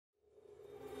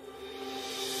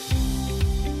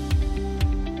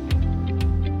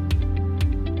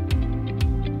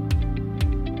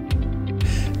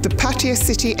The Pattaya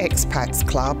City Expats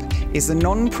Club is a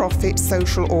non-profit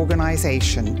social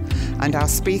organisation and our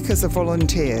speakers are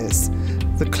volunteers.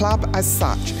 The club as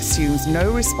such assumes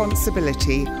no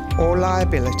responsibility or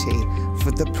liability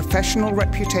for the professional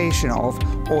reputation of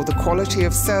or the quality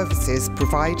of services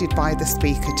provided by the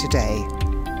speaker today.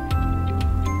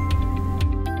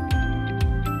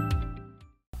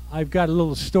 I've got a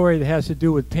little story that has to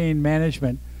do with pain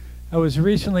management. I was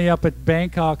recently up at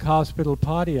Bangkok Hospital,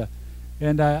 Pattaya,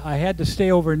 and I had to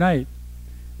stay overnight.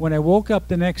 When I woke up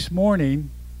the next morning,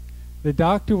 the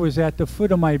doctor was at the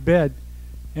foot of my bed,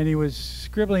 and he was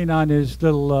scribbling on his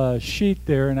little sheet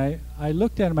there, and I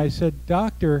looked at him, I said,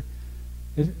 "Doctor,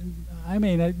 I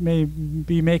may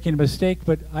be making a mistake,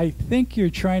 but I think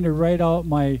you're trying to write out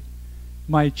my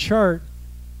chart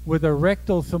with a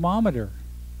rectal thermometer."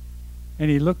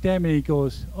 And he looked at me and he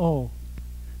goes, "Oh,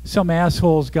 some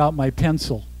asshole's got my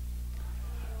pencil."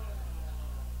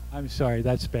 I'm sorry,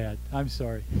 that's bad. I'm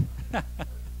sorry.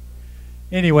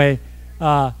 Anyway,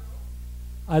 I'd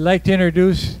like to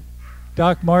introduce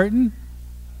Doc Martyn,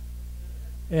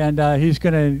 and he's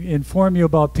going to inform you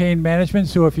about pain management.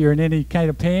 So if you're in any kind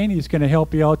of pain, he's going to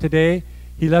help you out today.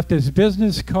 He left his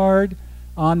business card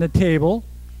on the table,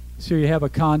 so you have a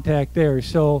contact there.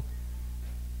 So,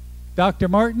 Dr.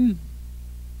 Martyn,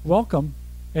 welcome,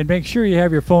 and make sure you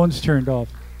have your phones turned off.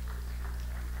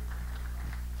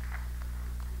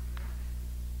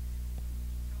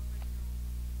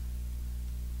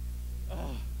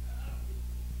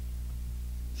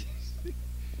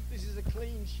 This is a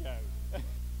clean show.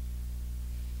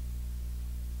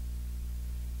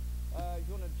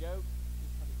 You want a joke?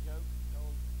 Just have a joke.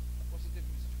 What's the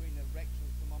difference between a rectal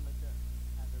thermometer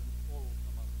and an oral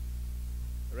thermometer?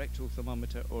 A rectal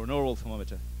thermometer or an oral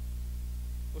thermometer?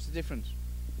 What's the difference?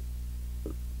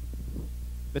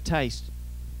 The taste.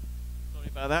 Sorry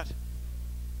about that.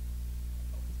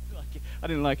 I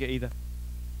didn't like it either.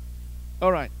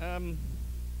 All right. Here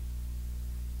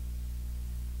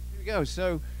we go.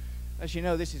 So, as you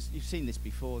know, you've seen this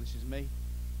before. This is me.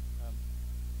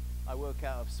 I work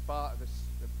out of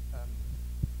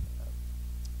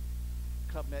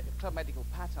Club Medical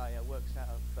Pattaya works out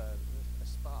of a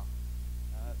spa.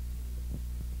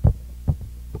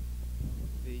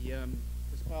 The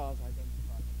spas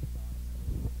identify.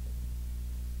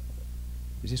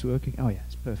 Is this working? Oh yeah,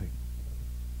 it's perfect.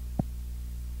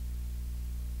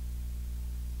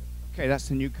 Okay, that's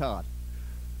the new card.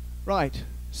 Right,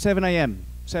 7 a.m.,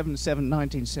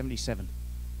 7/7/1977.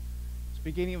 It's the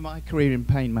beginning of my career in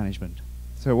pain management.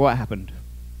 So what happened?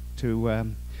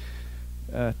 To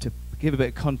give a bit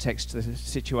of context to the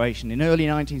situation, in early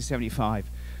 1975,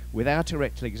 without a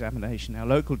rectal examination, our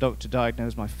local doctor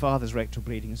diagnosed my father's rectal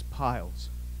bleeding as piles.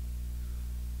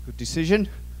 Good decision,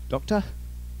 doctor?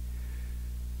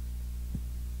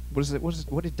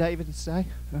 What did David say?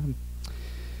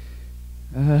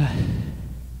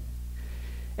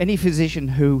 Any physician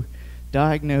who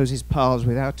diagnoses piles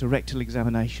without a rectal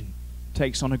examination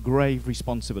takes on a grave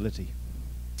responsibility.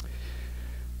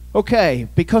 Okay,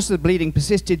 because the bleeding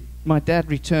persisted, my dad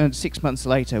returned 6 months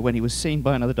later when he was seen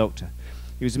by another doctor.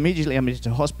 He was immediately admitted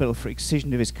to hospital for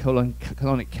excision of his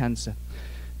colonic cancer.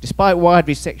 Despite wide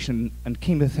resection and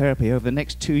chemotherapy, over the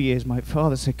next 2 years, my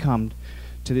father succumbed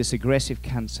to this aggressive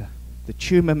cancer. The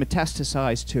tumor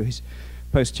metastasized to his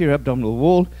posterior abdominal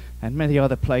wall and many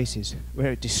other places,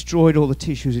 where it destroyed all the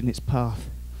tissues in its path.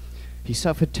 He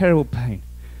suffered terrible pain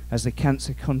as the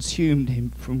cancer consumed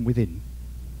him from within.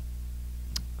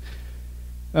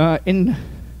 In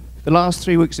the last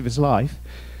 3 weeks of his life,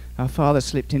 our father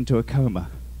slipped into a coma.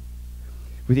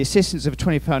 With the assistance of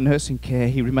 24-hour nursing care,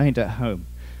 he remained at home.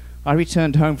 I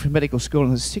returned home from medical school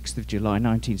on the 6th of July,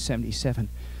 1977.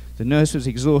 The nurse was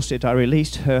exhausted. I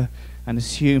released her and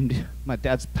assumed my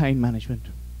dad's pain management.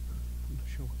 I'm not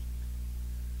sure.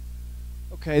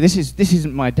 Okay, this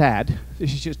isn't my dad.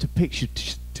 This is just a picture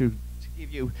to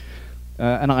give you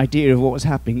an idea of what was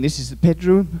happening. This is the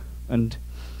bedroom, and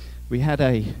we had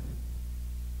a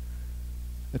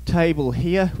table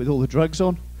here with all the drugs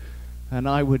on, and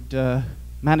I would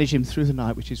manage him through the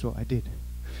night, which is what I did.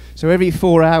 So every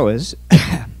 4 hours,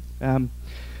 to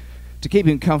keep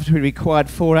him comfortable, he required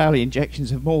 4-hourly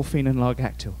injections of morphine and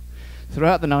Largactil.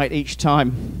 Throughout the night, each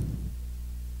time,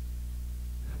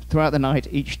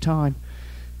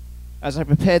 as I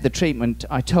prepared the treatment,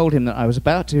 I told him that I was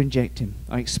about to inject him.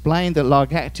 I explained that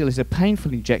Largactil is a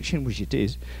painful injection, which it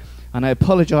is, and I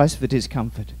apologized for the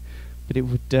discomfort, but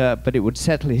it would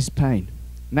settle his pain.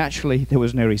 Naturally, there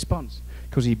was no response,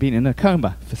 because he'd been in a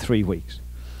coma for 3 weeks.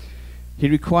 He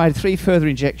required 3 further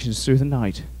injections through the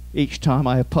night. Each time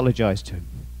I apologized to him.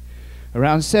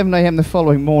 Around 7 a.m. the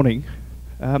following morning,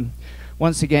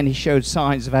 once again he showed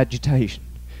signs of agitation.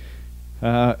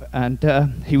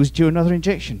 And he was due another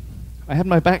injection. I had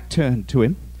my back turned to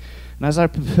him, and as I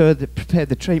prepared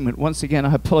the treatment, once again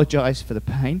I apologised for the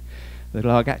pain that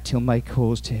Largactil may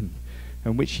caused him,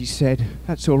 in which he said,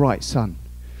 "That's all right, son."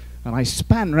 And I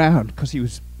span round, because he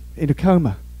was in a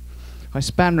coma. I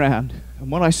span round,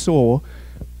 and what I saw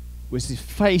was his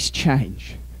face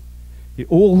change.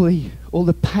 All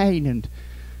the pain and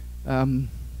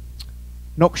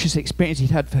noxious experience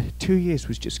he'd had for 2 years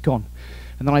was just gone.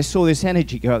 And then I saw this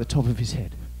energy go out the top of his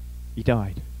head. He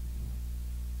died.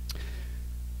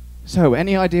 So,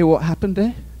 any idea what happened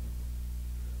there?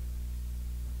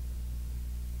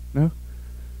 No?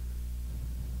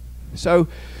 So,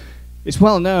 it's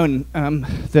well known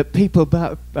that people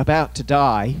about to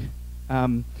die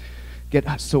get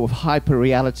a sort of hyper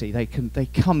reality. They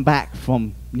come back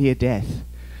from near death,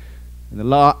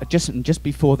 and just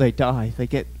before they die, they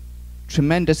get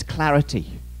tremendous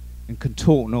clarity and can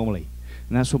talk normally.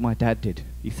 And that's what my dad did.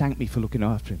 He thanked me for looking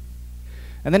after him,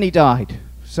 and then he died.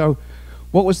 So,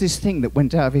 what was this thing that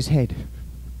went out of his head?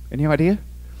 Any idea?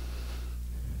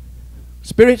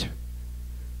 Spirit?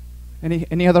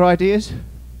 Any other ideas?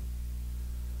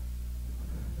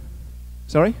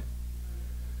 Sorry?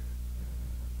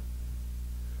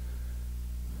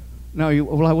 No,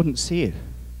 well, I wouldn't see it.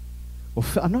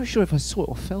 I'm not sure if I saw it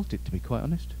or felt it, to be quite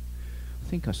honest. I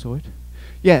think I saw it.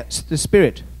 Yeah, it's the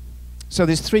spirit. So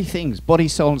there's three things: body,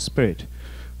 soul, and spirit.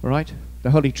 All right?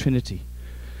 The Holy Trinity.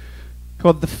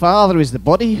 God the Father is the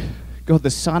body, God the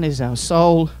Son is our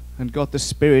soul, and God the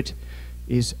Spirit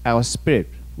is our spirit,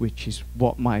 which was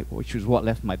what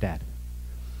left my dad.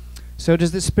 So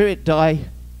does the spirit die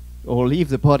or leave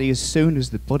the body as soon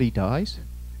as the body dies?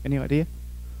 Any idea?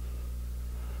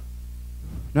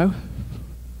 No?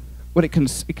 Well, it can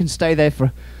stay there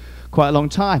for quite a long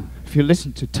time. If you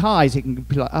listen to Thais, it can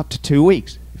be like up to 2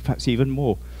 weeks, perhaps even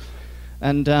more.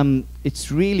 And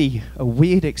it's really a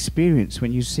weird experience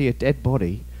when you see a dead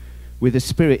body with a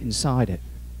spirit inside it.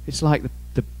 It's like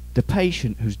the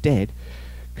patient who's dead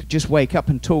could just wake up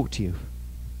and talk to you.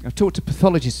 I've talked to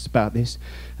pathologists about this,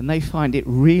 and they find it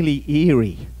really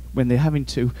eerie when they're having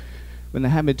to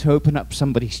open up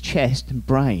somebody's chest and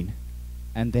brain,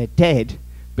 and they're dead,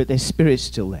 but their spirit's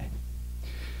still there.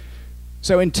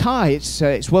 So in Thai,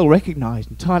 it's well recognized.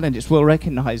 In Thailand, it's well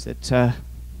recognized that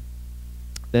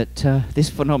this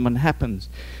phenomenon happens.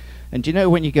 And you know,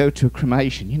 when you go to a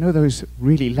cremation, you know those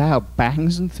really loud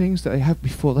bangs and things that they have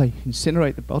before they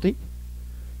incinerate the body?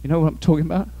 You know what I'm talking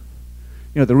about?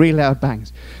 You know, the really loud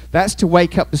bangs. That's to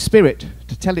wake up the spirit,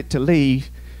 to tell it to leave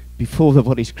before the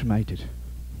body's cremated.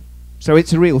 So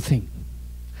it's a real thing.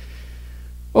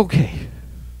 Okay.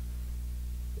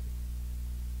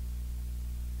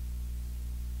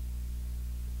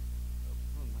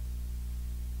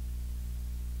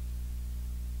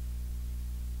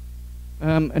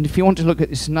 And if you want to look at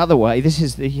this another way, this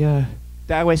is the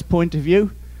Taoist point of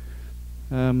view.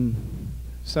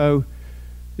 So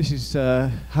this is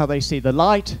how they see the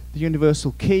light. The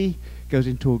universal key goes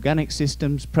into organic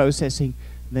systems, processing,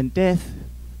 then death.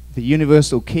 The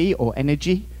universal key, or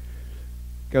energy,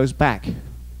 goes back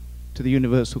to the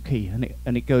universal key,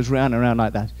 and it goes round and round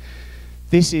like that.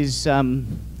 This is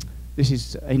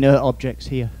inert objects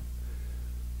here.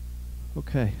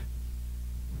 Okay.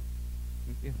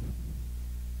 Thank you.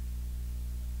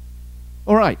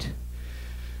 All right.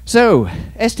 So,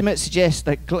 estimates suggest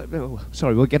that...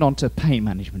 we'll get on to pain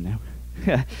management now.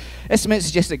 Estimates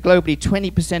suggest that globally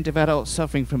 20% of adults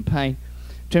suffering from pain,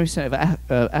 20% of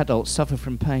adults suffer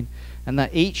from pain, and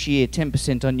that each year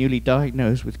 10% are newly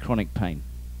diagnosed with chronic pain.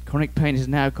 Chronic pain is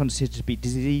now considered to be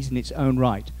disease in its own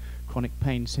right, chronic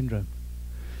pain syndrome.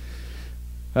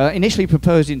 Initially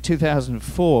proposed in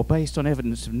 2004, based on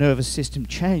evidence of nervous system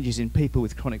changes in people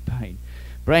with chronic pain,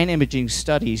 brain imaging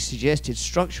studies suggested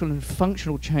structural and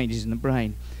functional changes in the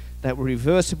brain that were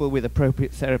reversible with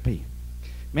appropriate therapy.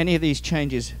 Many of these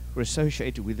changes were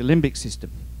associated with the limbic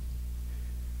system.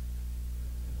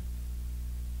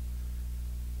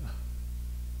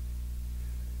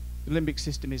 The limbic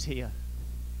system is here.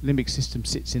 The limbic system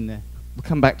sits in there. We'll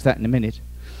come back to that in a minute.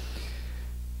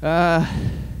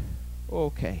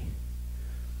 Okay.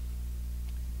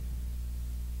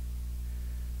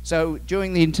 So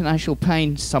during the International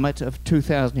Pain Summit of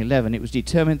 2011, it was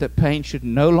determined that pain should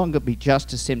no longer be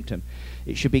just a symptom.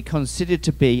 It should be considered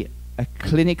to be a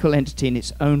clinical entity in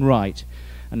its own right.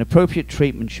 An appropriate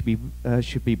treatment should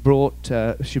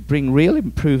bring real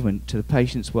improvement to the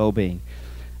patient's well-being.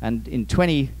 And in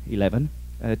 2011,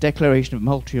 a declaration of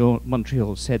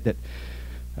Montreal said that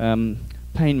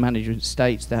pain management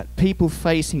states that people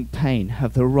facing pain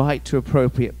have the right to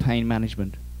appropriate pain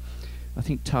management. I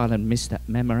think Thailand missed that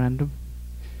memorandum.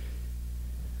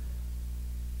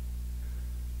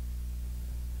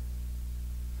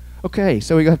 Okay,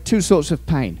 so we got two sorts of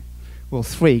pain. Well,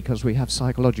 three, because we have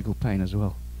psychological pain as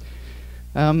well.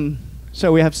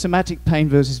 So we have somatic pain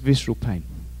versus visceral pain.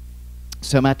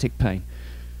 Somatic pain.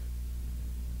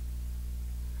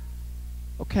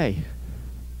 Okay.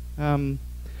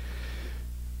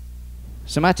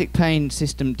 Somatic pain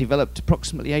system developed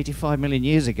approximately 85 million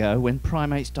years ago when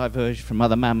primates diverged from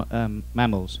other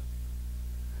mammals.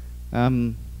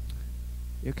 You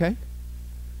okay?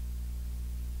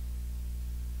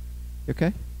 You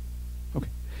okay? Okay.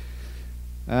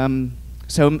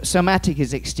 So somatic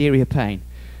is exterior pain,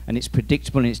 and it's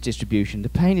predictable in its distribution. The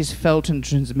pain is felt and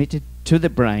transmitted to the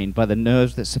brain by the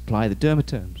nerves that supply the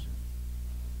dermatomes.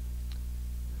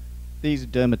 These are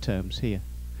dermatomes here.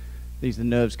 These are the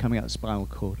nerves coming out of the spinal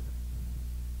cord.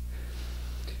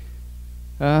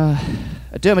 A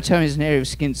dermatome is an area of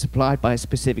skin supplied by a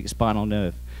specific spinal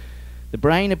nerve. The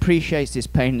brain appreciates this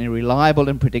pain in a reliable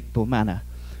and predictable manner,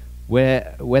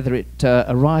 whether it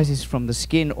arises from the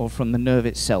skin or from the nerve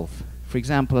itself. For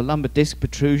example, a lumbar disc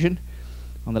protrusion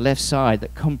on the left side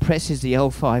that compresses the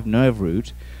L5 nerve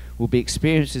root will be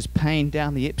experienced as pain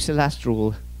down the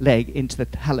ipsilateral leg into the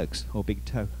hallux, or big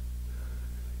toe.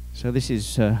 So this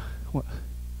is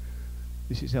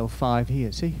this is L5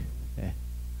 here, see? There.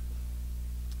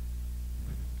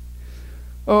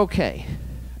 Okay.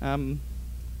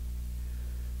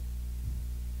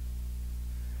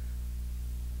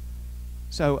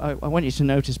 So I want you to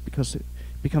notice, because it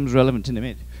becomes relevant in a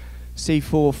minute,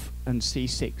 C4 and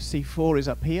C6. C4 is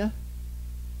up here,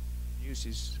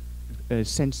 uses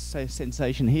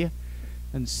sensation here,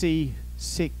 and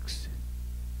C6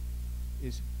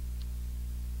 is,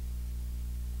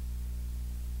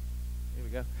 here we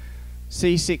go,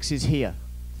 C6 is here,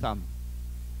 thumb.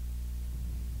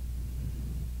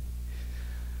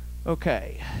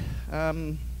 Okay.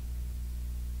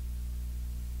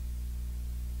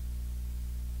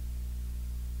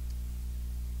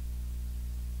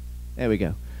 There we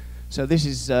go. So this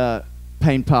is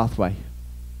pain pathway,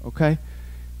 okay?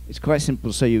 It's quite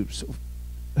simple. So you sort of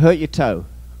hurt your toe,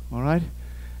 all right?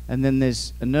 And then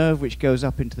there's a nerve which goes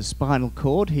up into the spinal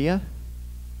cord here,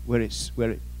 where it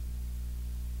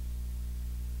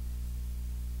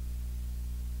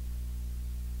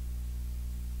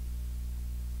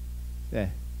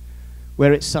there,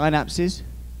 where it synapses.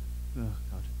 Oh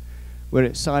God, where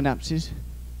it synapses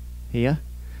here.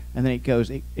 And then it goes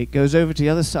over to the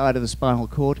other side of the spinal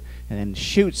cord and then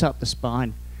shoots up the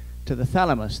spine to the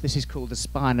thalamus. This is called the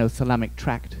spinothalamic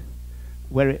tract,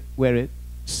 where it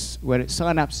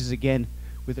synapses again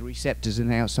with the receptors in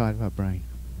the outside of our brain.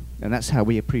 And that's how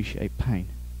we appreciate pain.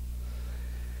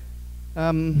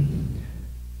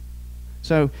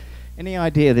 So any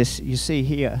idea this, you see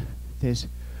here, there's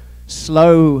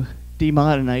slow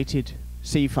demyelinated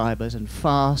C fibers and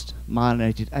fast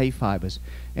myelinated A fibers.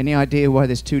 Any idea why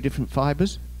there's two different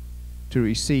fibers to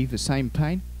receive the same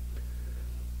pain?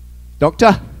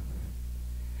 Doctor?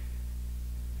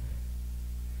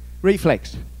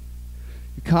 Reflex.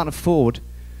 You can't afford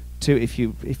to, if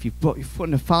you've put your foot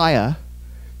in a fire,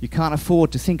 you can't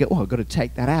afford to think, oh, I've got to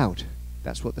take that out.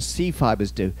 That's what the C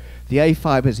fibers do. The A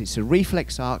fibers, it's a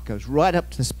reflex arc, goes right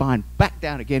up to the spine, back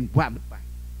down again, wham, bang,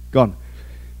 gone.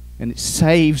 And it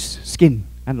saves skin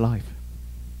and life.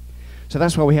 So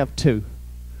that's why we have two.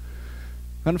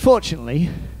 Unfortunately,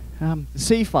 the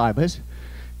C fibers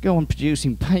go on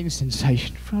producing pain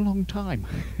sensation for a long time.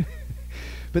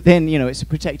 But then, you know, it's a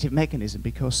protective mechanism,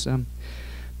 because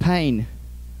pain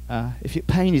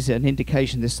is an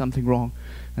indication there's something wrong,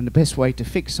 and the best way to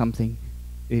fix something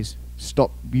is stop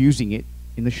using it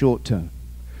in the short term.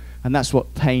 And that's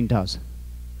what pain does.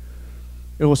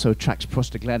 It also attracts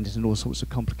prostaglandins and all sorts of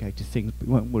complicated things, but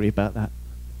we won't worry about that.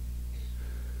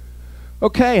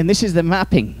 Okay, and this is the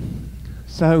mapping.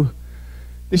 So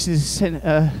this is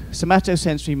a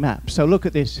somatosensory map. So look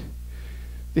at this.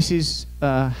 This is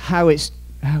how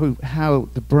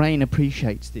the brain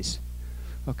appreciates this.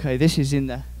 Okay, this is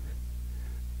in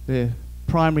the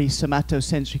primary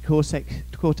somatosensory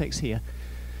cortex here.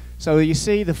 So you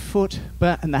see the foot,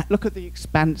 and that. Look at the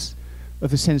expanse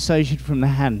of the sensation from the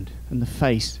hand and the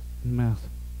face and the mouth.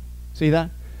 See that?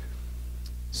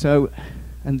 So,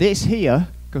 and this here,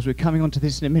 because we're coming on to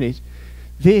this in a minute,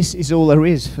 this is all there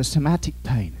is for somatic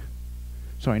pain.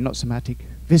 Sorry, not somatic,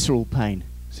 visceral pain.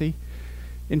 See?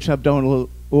 Intra-abdominal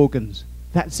organs.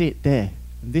 That's it there.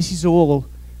 And this is all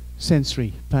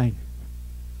sensory pain.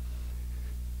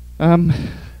 We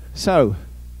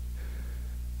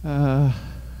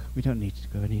don't need to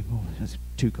go anymore. That's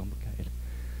too complicated.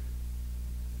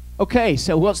 Okay,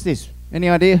 so what's this? Any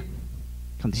idea?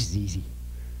 Come, this is easy.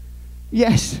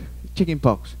 Yes, chicken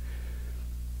pox.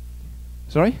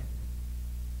 Sorry?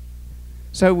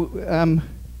 So,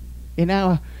 in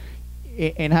our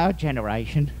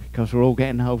generation, because we're all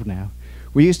getting old now,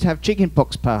 we used to have chicken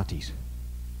pox parties.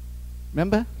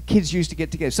 Remember? Kids used to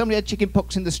get together. Somebody had chicken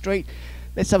pox in the street.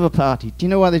 Let's have a party. Do you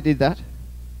know why they did that?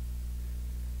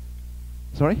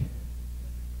 Sorry?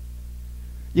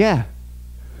 Yeah.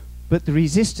 But the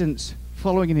resistance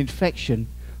following an infection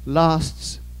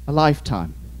lasts a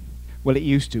lifetime. Well, it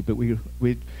used to, but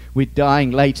we're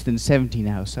dying later than 70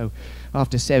 now. So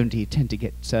after 70, you tend to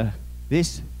get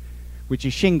this, which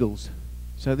is shingles.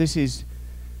 So this is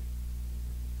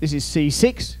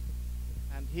C6,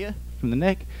 and here from the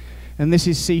neck, and this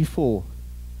is C4.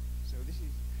 So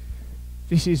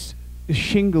this is the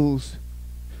shingles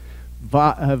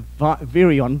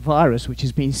virion virus, which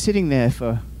has been sitting there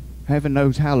for heaven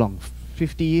knows how long,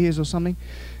 50 years or something.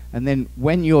 And then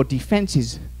when your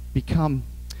defenses become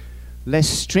less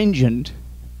stringent,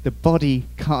 the body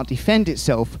can't defend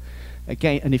itself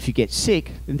again, and if you get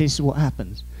sick, then this is what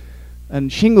happens.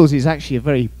 And shingles is actually a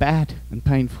very bad and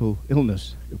painful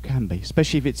illness. It can be,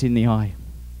 especially if it's in the eye.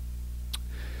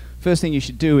 First thing you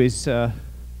should do is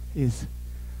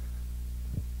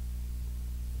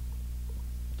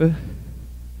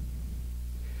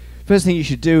first thing you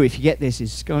should do if you get this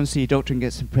is go and see your doctor and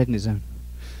get some prednisone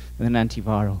and an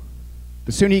antiviral.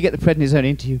 The sooner you get the prednisone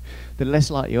into you, the less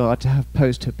likely you are to have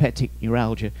post-herpetic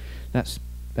neuralgia. That's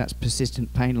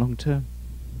persistent pain long term.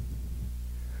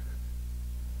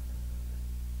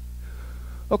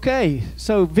 Okay,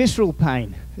 so visceral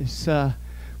pain is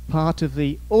part of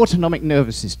the autonomic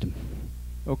nervous system.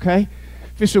 Okay,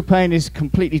 visceral pain is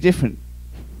completely different.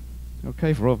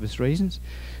 Okay, for obvious reasons.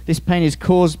 This pain is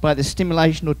caused by the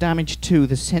stimulation or damage to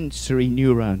the sensory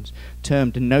neurons,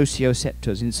 termed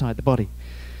nociceptors inside the body.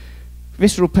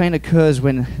 Visceral pain occurs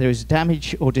when there is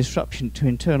damage or disruption to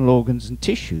internal organs and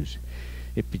tissues.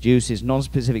 It produces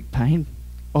non-specific pain,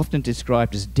 often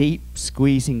described as deep,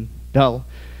 squeezing, dull,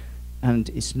 and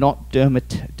it's not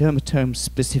dermatome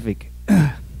specific.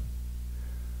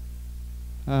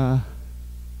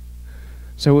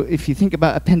 So if you think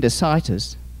about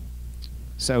appendicitis,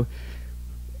 so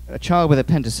a child with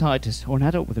appendicitis or an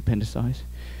adult with appendicitis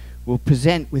will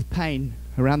present with pain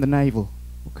around the navel,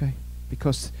 okay,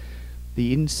 because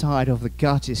the inside of the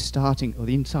gut is starting, or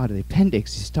the inside of the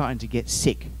appendix is starting to get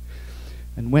sick,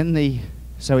 and when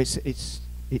it's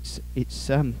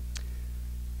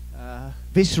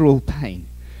visceral pain,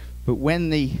 but when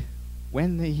the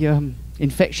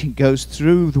infection goes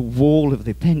through the wall of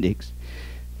the appendix,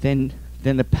 then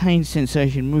the pain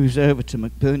sensation moves over to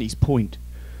McBurney's point,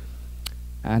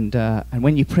 and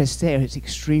when you press there, it's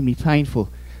extremely painful.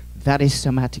 That is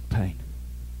somatic pain.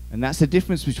 And that's the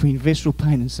difference between visceral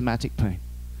pain and somatic pain.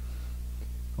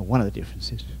 Or one of the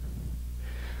differences.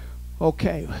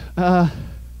 Okay,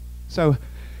 so,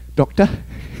 doctor,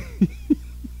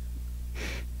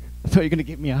 I thought you were going to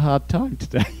give me a hard time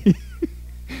today.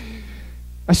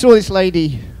 I saw this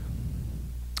lady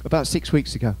about 6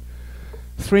 weeks ago,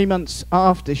 3 months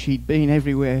after she'd been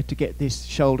everywhere to get this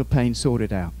shoulder pain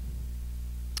sorted out.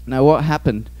 Now what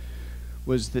happened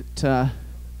was that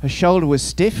her shoulder was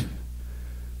stiff,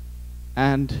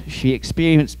 and she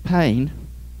experienced pain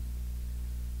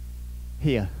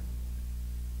here.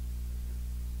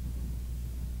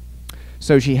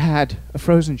 So she had a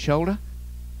frozen shoulder,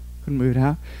 couldn't move it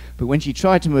out, but when she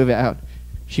tried to move it out,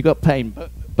 she got pain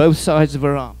both sides of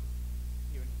her arm.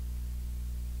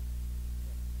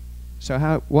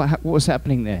 So what was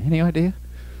happening there? Any idea?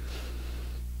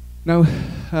 No?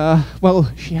 Well,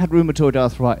 she had rheumatoid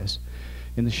arthritis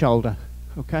in the shoulder,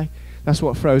 okay? That's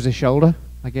what froze her shoulder.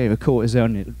 I gave her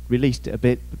cortisone, it released it a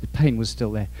bit, but the pain was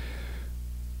still there.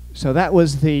 So that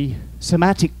was the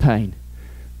somatic pain.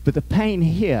 But the pain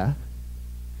here,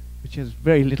 which has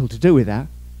very little to do with that,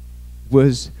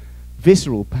 was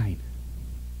visceral pain.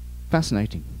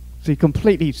 Fascinating. So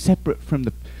completely separate from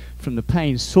the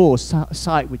pain source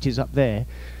site, which is up there.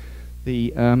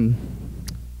 The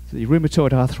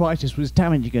rheumatoid arthritis was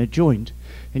damaging her joint,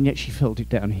 and yet she felt it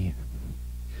down here.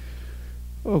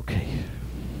 Okay.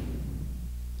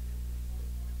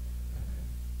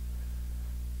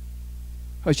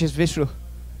 Oh, it's just visceral.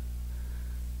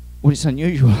 Well, it's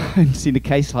unusual. I haven't seen a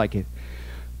case like it.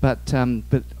 But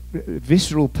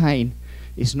visceral pain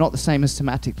is not the same as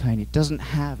somatic pain. It doesn't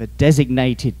have a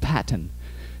designated pattern.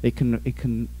 It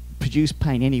can produce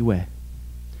pain anywhere.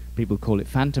 People call it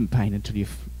phantom pain until you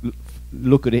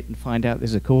look at it and find out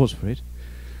there's a cause for it.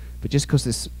 But just because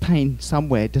there's pain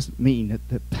somewhere doesn't mean that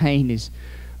the pain is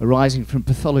arising from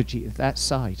pathology at that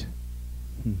site.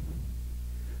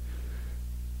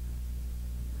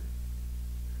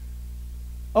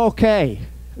 Okay,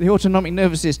 the autonomic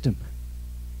nervous system.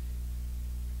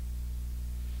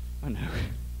 I know.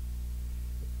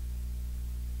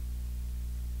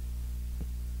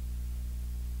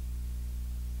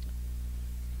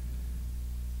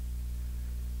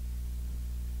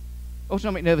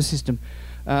 Autonomic nervous system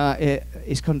is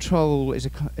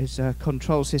a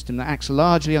control system that acts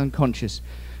largely unconscious,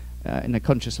 in a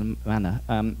conscious manner.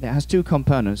 It has two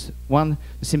components. One,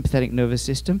 the sympathetic nervous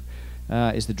system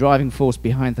is the driving force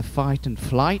behind the fight and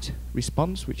flight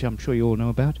response, which I'm sure you all know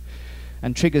about,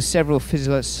 and triggers several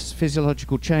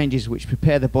physiological changes which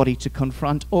prepare the body to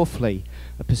confront or flee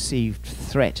a perceived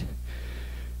threat.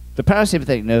 The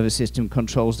parasympathetic nervous system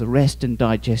controls the rest and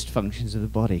digest functions of the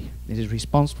body. It is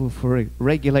responsible for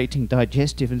regulating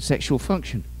digestive and sexual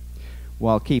function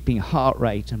while keeping heart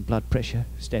rate and blood pressure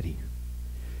steady.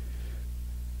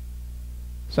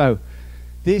 So,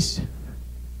 this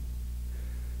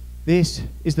is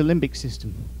the limbic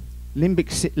system.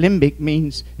 Limbic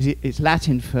means, it's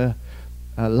Latin for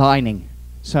lining.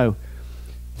 So,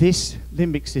 this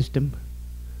limbic system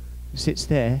sits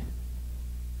there.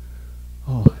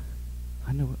 Oh,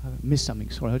 I know I missed something.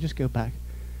 Sorry, I'll just go back.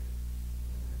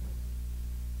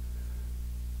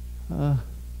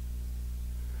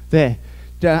 There.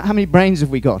 How many brains have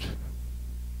we got?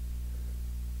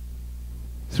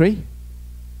 3?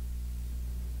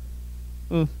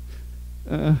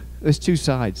 There's 2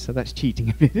 sides, so that's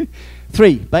cheating.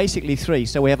 3, basically 3.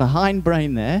 So we have a hind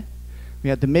brain there. We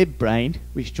have the midbrain,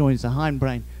 which joins the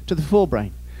hindbrain to the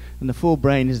forebrain. And the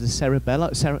forebrain is the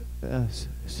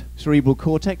cerebral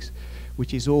cortex,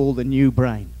 which is all the new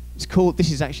brain. It's called,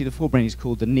 this is actually, the forebrain is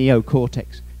called the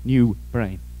neocortex, new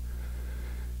brain.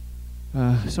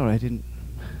 Sorry, I didn't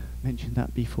mention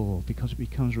that before because it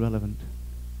becomes relevant.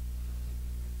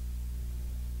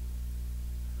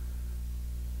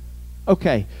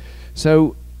 Okay,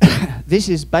 so this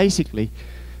is basically,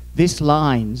 this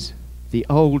lines the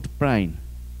old brain,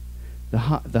 the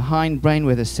hind brain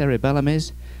where the cerebellum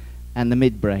is, and the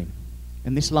midbrain.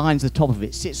 And this lines the top of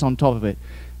it, sits on top of it.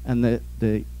 And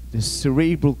the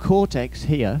cerebral cortex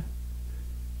here,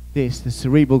 the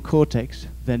cerebral cortex,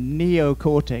 the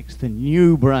neocortex, the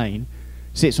new brain,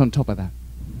 sits on top of that.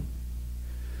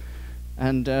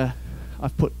 And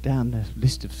I've put down a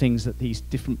list of things that these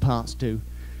different parts do.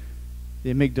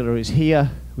 The amygdala is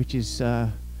here, which is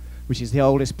the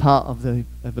oldest part of the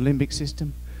limbic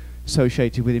system,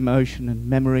 associated with emotion and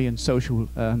memory and social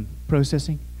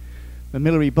processing.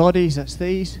 Mammillary bodies, that's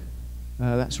these.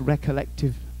 That's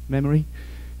recollective memory.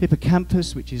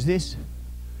 Hippocampus, which is this.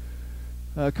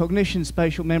 Cognition,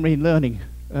 spatial memory, and learning.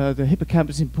 The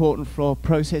hippocampus is important for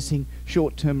processing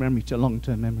short-term memory to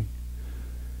long-term memory.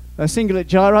 Cingulate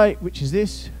gyrate, which is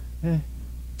this.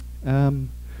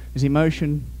 Is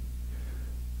emotion,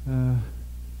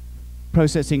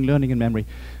 processing, learning, and memory.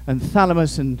 And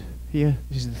thalamus, and here,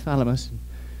 this is the thalamus, and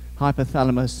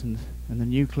hypothalamus, and the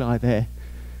nuclei there.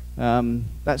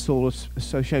 That's all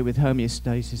associated with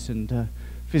homeostasis and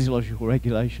physiological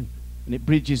regulation. And it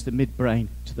bridges the midbrain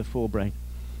to the forebrain.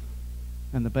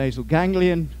 And the basal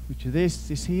ganglion, which are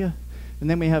this here. And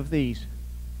then we have these.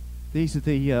 These are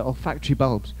the olfactory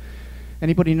bulbs.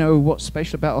 Anybody know what's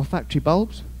special about olfactory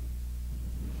bulbs?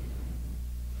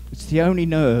 It's the only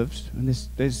nerves, and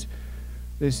there's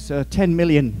 10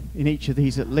 million in each of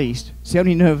these at least. It's the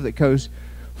only nerve that goes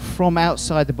from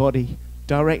outside the body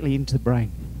directly into the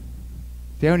brain.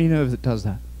 The only nerve that does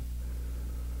that.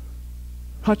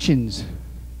 Hutchins.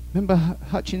 Remember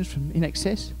Hutchins from In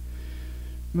Excess?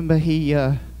 Remember he,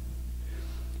 well,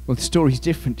 the story's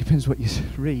different, depends what you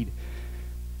read.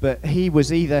 But he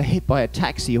was either hit by a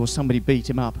taxi or somebody beat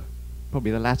him up,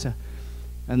 probably the latter.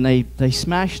 And they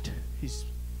smashed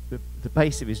the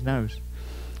base of his nose.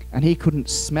 And he couldn't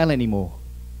smell anymore.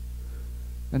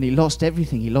 And he lost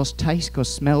everything. He lost taste,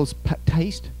 because smells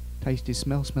taste. Taste is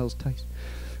smell, smells taste.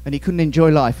 And he couldn't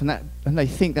enjoy life. And they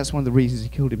think that's one of the reasons he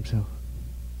killed himself.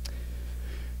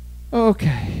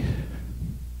 Okay.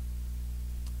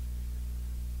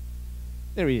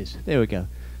 There he is. There we go.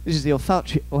 This is the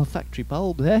olfactory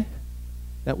bulb there,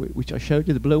 which I showed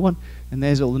you, the blue one. And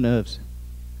there's all the nerves.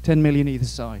 10 million either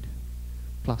side,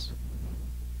 plus.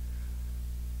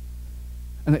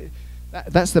 And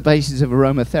that's the basis of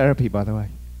aromatherapy, by the way.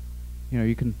 You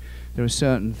know, there are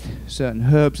certain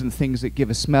herbs and things that give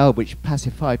a smell which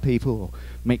pacify people or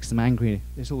makes them angry.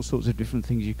 There's all sorts of different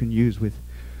things you can use with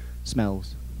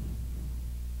smells.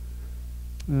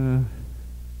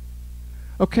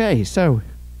 Okay, so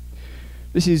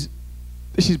this is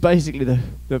basically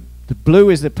the blue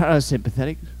is the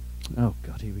parasympathetic. Oh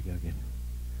God, here we go again.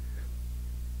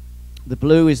 The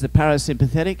blue is the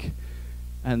parasympathetic,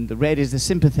 and the red is the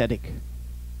sympathetic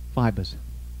fibers.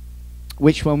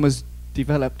 Which one was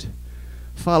developed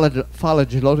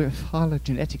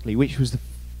phylogenetically?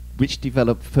 Which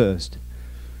developed first?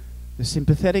 The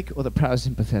sympathetic or the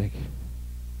parasympathetic?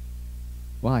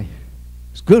 Why?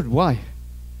 It's good. Why?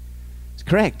 It's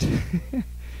correct.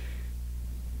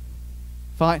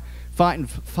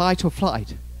 Fight or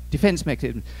flight, defense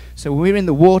mechanism. So when we were in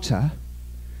the water,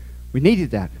 we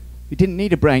needed that. We didn't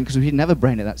need a brain because we didn't have a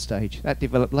brain at that stage. That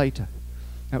developed later.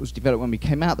 That was developed when we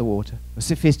came out of the water, a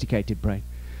sophisticated brain.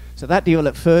 So that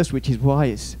developed first, which is why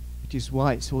it's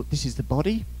this is the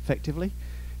body, effectively,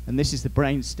 and this is the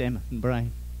brain stem and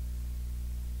brain.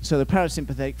 So the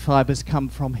parasympathetic fibers come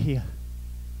from here.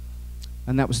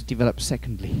 And that was developed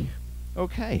secondly.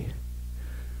 Okay.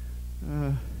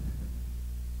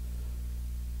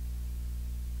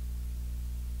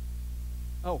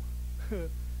 Oh.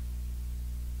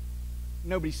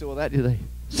 Nobody saw that, did they?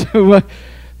 So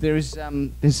there's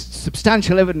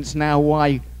substantial evidence now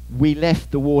why we left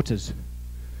the waters.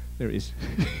 There is.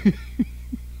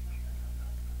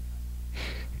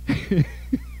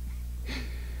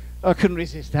 I couldn't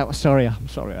resist that. I'm sorry.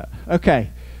 Okay.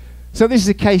 So this is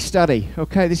a case study.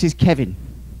 Okay, this is Kevin.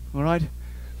 All right?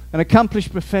 An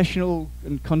accomplished professional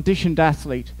and conditioned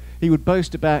athlete. He would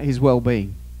boast about his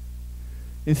well-being.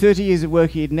 In 30 years of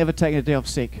work, he had never taken a day off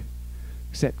sick,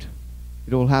 except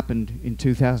it all happened in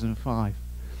 2005.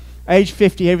 Age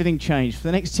 50, everything changed. For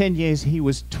the next 10 years, he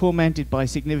was tormented by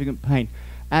significant pain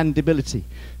and debility.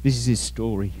 This is his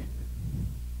story.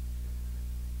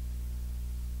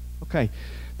 Okay,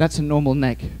 that's a normal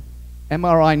neck.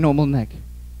 MRI normal neck.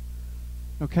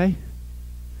 Okay?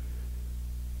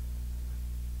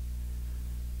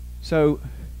 So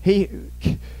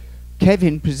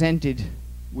Kevin presented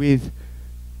with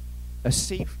a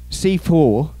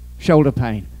C4 shoulder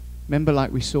pain. Remember,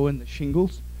 like we saw in the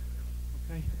shingles?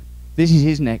 Okay. This is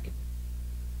his neck.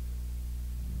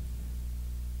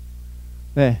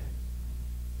 There.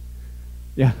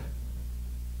 Yeah.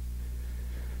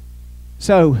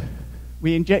 So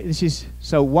we inject. This is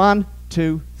so 1,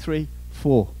 2, 3,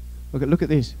 4. Look at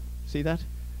this. See that?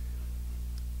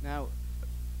 Now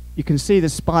you can see the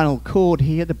spinal cord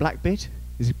here. The black bit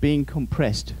is being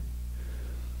compressed.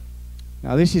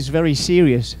 Now this is very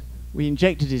serious. We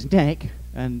injected his neck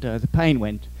and the pain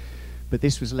went, but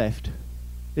this was left.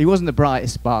 He wasn't the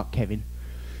brightest spark, Kevin.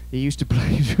 He used to play,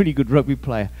 he was a really good rugby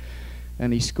player,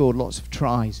 and he scored lots of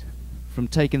tries from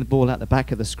taking the ball out the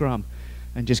back of the scrum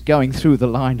and just going through the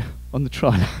line on the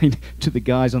try line to the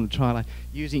guys on the try line,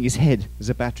 using his head as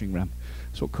a battering ram.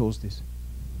 That's what caused this.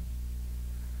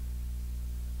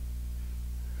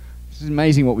 This is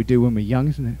amazing what we do when we're young,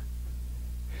 isn't it?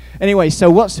 Anyway, so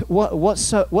what's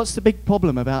the big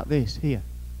problem about this here?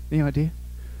 Any idea?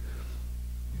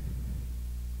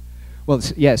 Well,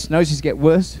 yes, stenosis get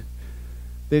worse.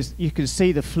 You can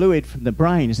see the fluid from the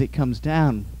brain as it comes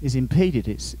down is impeded.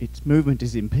 Its movement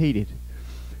is impeded.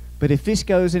 But if this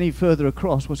goes any further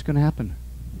across, what's going to happen?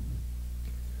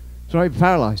 It's already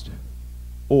paralyzed.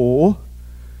 Or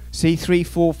C3,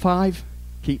 4, 5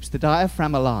 keeps the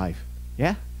diaphragm alive.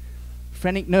 Yeah?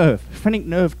 Phrenic nerve. Phrenic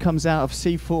nerve comes out of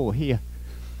C4 here.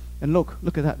 And look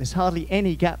at that. There's hardly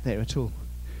any gap there at all.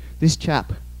 This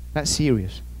chap, that's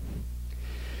serious.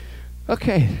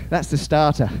 Okay, that's the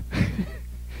starter.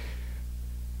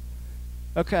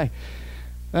 Okay.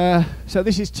 So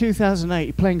this is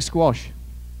 2008, playing squash.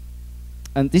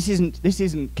 And this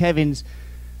isn't Kevin's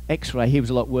X-ray. He was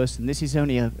a lot worse than this. This is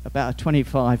only about a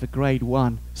 25, a grade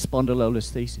 1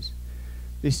 spondylolisthesis.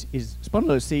 This is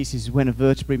spondylolisthesis is when a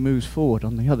vertebrae moves forward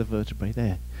on the other vertebrae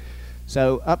there.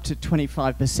 So up to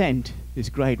 25% is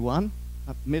grade 1.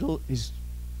 Up middle is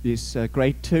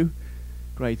grade 2,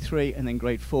 grade 3, and then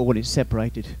grade 4 when it's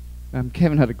separated.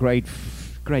 Kevin had a grade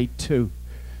 2,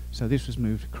 so this was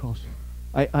moved across.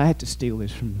 I had to steal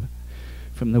this from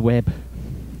the web.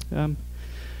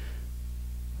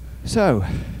 So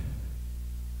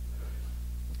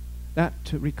that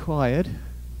required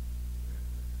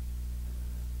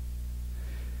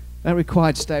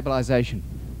stabilization.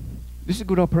 This is a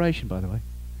good operation, by the way.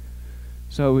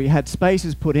 So we had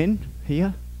spacers put in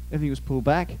here, everything was pulled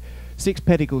back, 6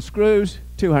 pedicle screws,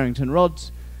 2 Harrington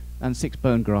rods, and 6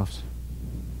 bone grafts.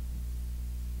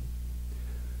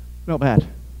 Not bad.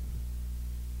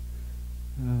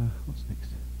 What's next?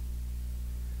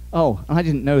 Oh, I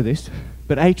didn't know this,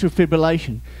 but atrial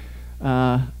fibrillation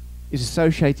is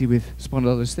associated with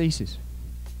spondylolisthesis.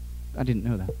 I didn't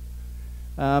know that.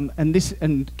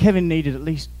 And Kevin needed at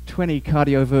least 20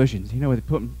 cardioversions. You know,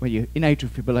 where you're in atrial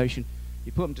fibrillation,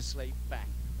 you put them to sleep, bang,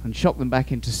 and shock them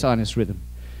back into sinus rhythm.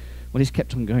 Well, he's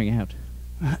kept on going out.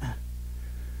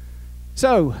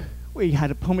 So we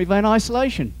had a pulmonary vein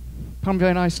isolation.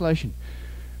 Pulmonary vein isolation.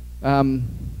 Atrial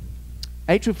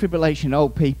fibrillation in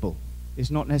old people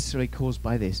is not necessarily caused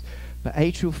by this, but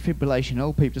atrial fibrillation in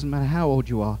old people, doesn't matter how old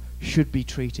you are, should be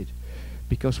treated.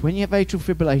 Because when you have atrial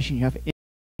fibrillation, you have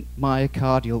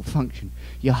myocardial function.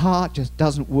 Your heart just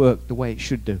doesn't work the way it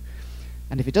should do.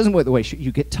 And if it doesn't work the way it should,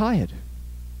 you get tired.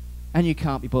 And you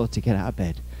can't be bothered to get out of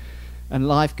bed. And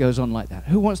life goes on like that.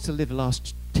 Who wants to live the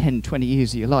last 10, 20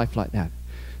 years of your life like that?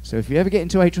 So if you ever get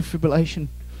into atrial fibrillation,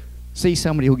 see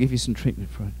somebody who will give you some treatment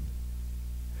for it.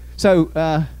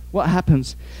 So what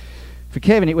happens? For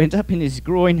Kevin, it went up in his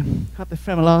groin, up the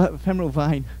femoral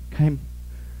vein,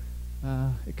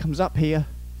 it comes up here,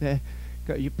 there.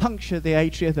 You puncture the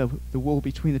atria, the wall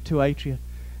between the two atria,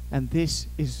 and this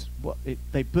is what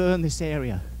they burn this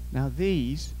area. Now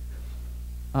these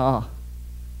are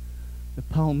the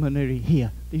pulmonary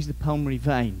here. These are the pulmonary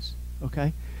veins.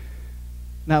 Okay.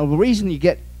 Now the reason you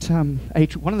get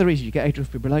one of the reasons you get atrial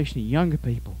fibrillation in younger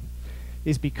people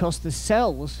is because the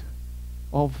cells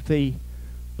of the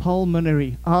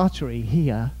pulmonary artery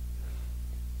here,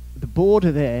 the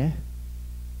border there,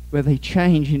 where they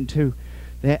change into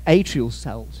their atrial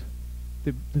cells,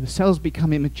 the cells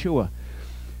become immature,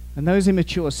 and those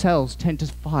immature cells tend to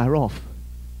fire off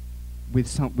with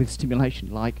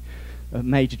stimulation, like a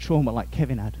major trauma like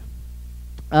Kevin had.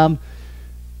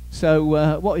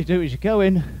 So what you do is you go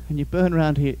in and you burn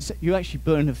around here. You actually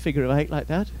burn a figure of 8 like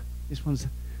that. This one's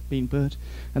been burnt,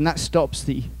 and that stops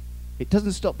it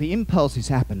doesn't stop the impulses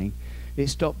happening, it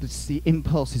stops the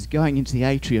impulses going into the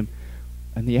atrium,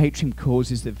 and the atrium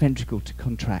causes the ventricle to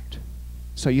contract.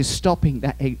 So you're stopping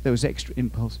those extra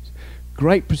impulses.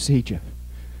 Great procedure.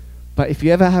 But if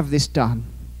you ever have this done,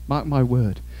 mark my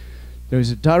word, there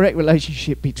is a direct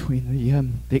relationship between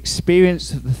the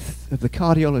experience of the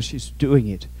cardiologist doing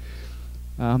it.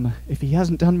 If he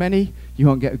hasn't done many, you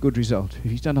won't get a good result. If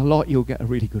he's done a lot, you'll get a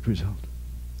really good result.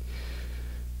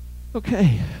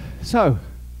 Okay, so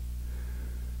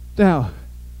now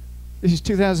this is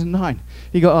 2009.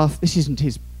 He got off. This isn't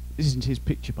his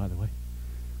picture, by the way.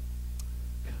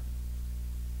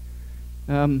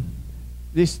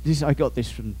 This I got this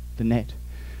from the net.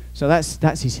 So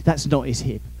that's not his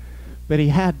hip, but he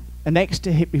had an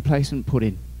extra hip replacement put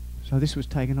in. So this was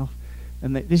taken off,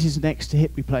 and this is an extra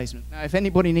hip replacement. Now, if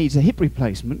anybody needs a hip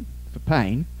replacement for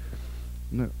pain,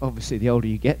 obviously the older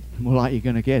you get, the more likely you're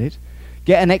going to get it.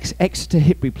 Get an extra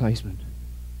hip replacement.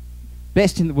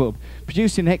 Best in the world.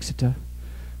 Produced in Exeter,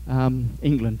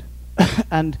 England.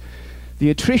 And the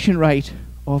attrition rate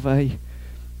of a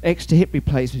extra hip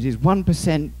replacement is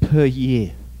 1% per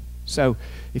year. So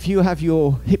if you have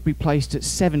your hip replaced at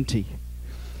 70,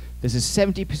 there's a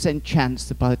 70% chance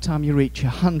that by the time you reach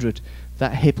 100,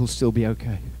 that hip will still be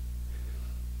okay.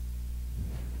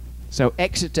 So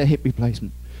Exeter hip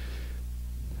replacement.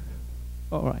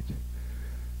 All right.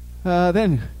 And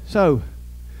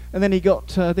then he got,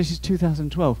 this is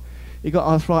 2012, he got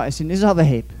arthritis in his other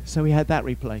hip, so he had that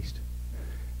replaced.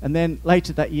 And then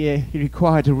later that year, he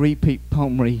required a repeat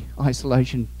pulmonary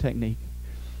isolation technique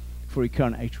for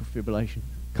recurrent atrial fibrillation,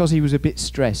 because he was a bit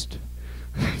stressed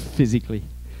physically.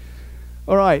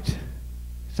 All right,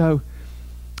 so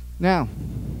now,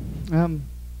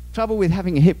 trouble with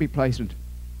having a hip replacement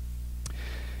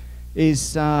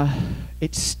is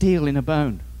it's steel in a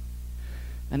bone.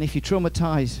 And if you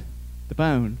traumatize the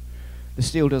bone, the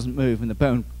steel doesn't move and the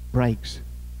bone breaks.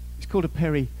 It's called a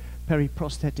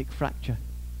periprosthetic fracture.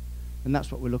 And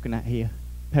that's what we're looking at here.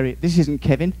 This isn't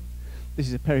Kevin. This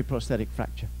is a periprosthetic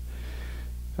fracture.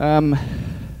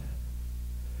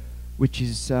 Which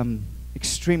is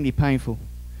extremely painful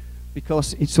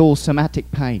because it's all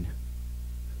somatic pain.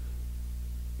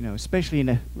 You know, especially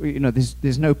in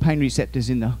there's no pain receptors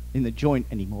in the joint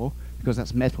anymore because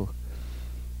that's metal.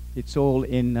 It's all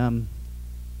in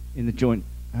the joint,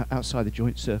 outside the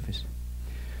joint surface.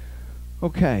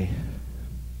 Okay.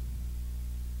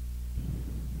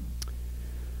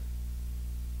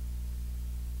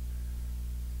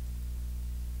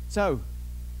 So,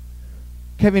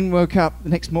 Kevin woke up the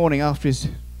next morning after his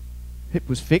hip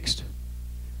was fixed.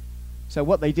 So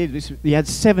what they did is they had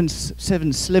seven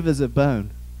slivers of bone,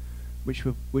 which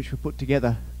were put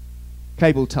together,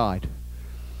 cable tied.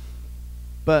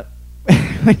 But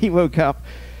when he woke up,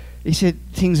 he said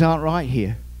things aren't right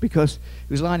here, because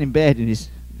he was lying in bed and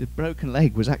the broken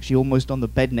leg was actually almost on the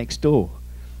bed next door,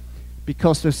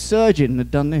 because the surgeon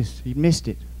had done this. He missed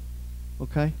it.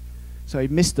 Okay, so he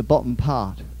missed the bottom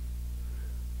part.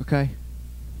 Okay.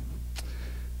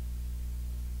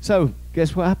 So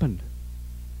guess what happened?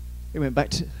 He went back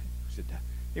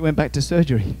to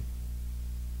surgery.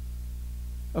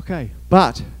 Okay,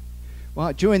 but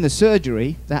during the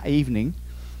surgery that evening,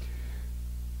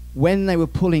 when they were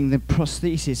pulling the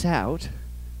prosthesis out,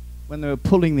 when they were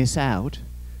pulling this out,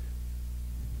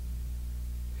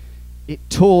 it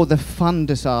tore the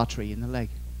fundus artery in the leg,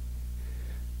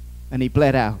 and he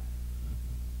bled out.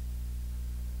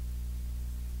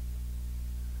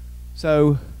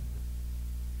 So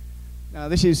now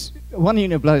this is 1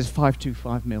 unit of blood is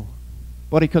 525 mil.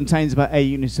 Body contains about 8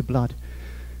 units of blood.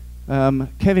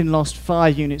 Kevin lost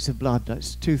 5 units of blood.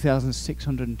 That's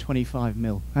 2,625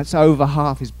 mil. That's over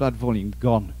half his blood volume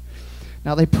gone.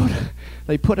 Now they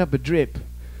put up a drip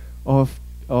of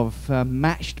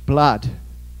matched blood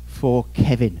for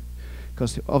Kevin,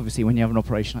 because obviously when you have an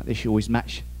operation like this, you always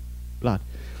match blood.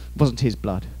 It wasn't his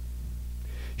blood.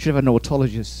 Should have an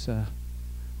autologous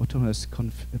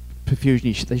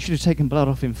perfusion. They should have taken blood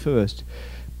off him first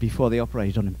before they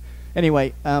operated on him.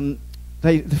 Anyway,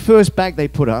 the first bag they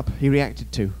put up, he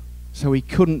reacted to, so he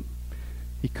couldn't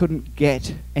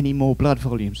get any more blood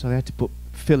volume. So they had to put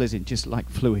fillers in, just like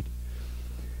fluid,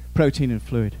 protein and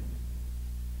fluid.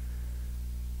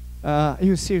 He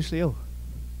was seriously ill.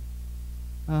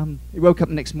 He woke up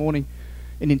the next morning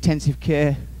in intensive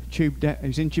care, tubed out. He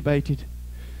was intubated,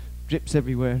 drips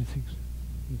everywhere and things.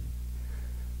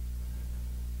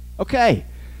 Okay,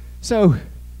 so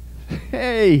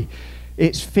hey,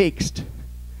 it's fixed,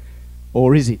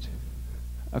 or is it?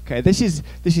 Okay, this is.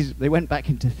 They went back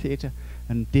into theatre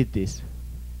and did this.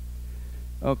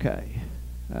 Okay,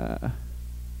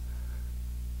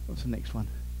 what's the next one?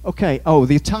 Okay. Oh,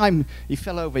 the time he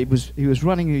fell over, he was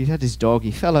running. He had his dog. He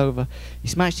fell over. He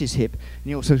smashed his hip, and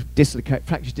he also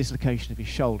fractured dislocation of his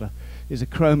shoulder. His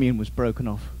acromion was broken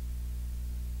off.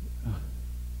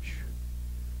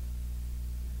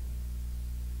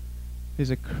 His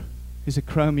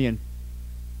acromion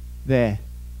there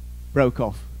broke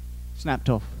off, snapped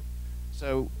off.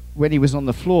 So when he was on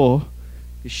the floor,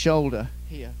 his shoulder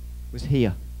here was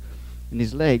here, and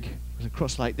his leg was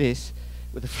across like this,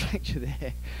 with a fracture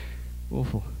there.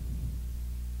 Awful.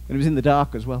 And it was in the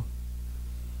dark as well.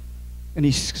 And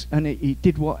he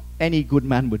did what any good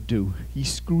man would do. He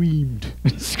screamed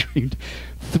and screamed.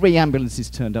 3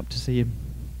 ambulances turned up to see him.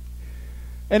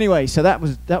 Anyway, so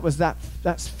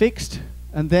that's fixed.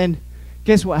 And then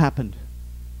guess what happened?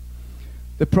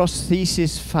 The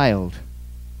prosthesis failed.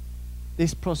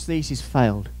 This prosthesis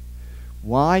failed.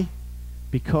 Why?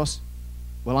 Because,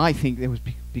 well, I think there was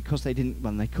because they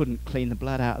couldn't clean the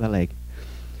blood out of the leg,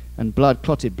 and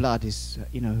clotted blood is,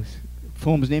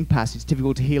 forms an impasse. It's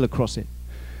difficult to heal across it.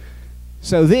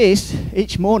 So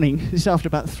each morning, this is after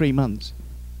about 3 months,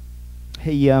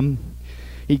 he'd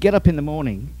get up in the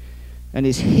morning, and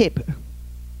his hip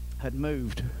had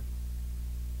moved.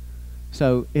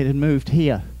 So it had moved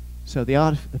here. So the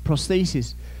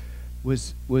prosthesis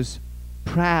was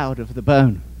proud of the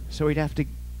bone. So he'd have to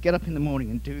get up in the morning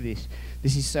and do this.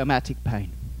 This is somatic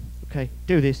pain. Okay,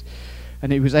 do this.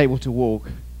 And he was able to walk.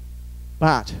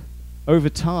 But over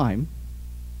time,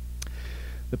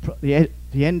 the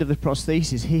end of the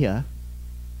prosthesis here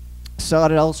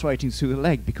started ulcerating through the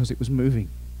leg because it was moving.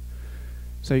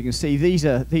 So you can see these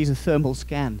are thermal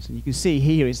scans, and you can see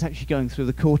here it's actually going through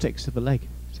the cortex of the leg.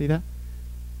 See that?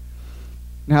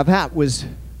 Now that was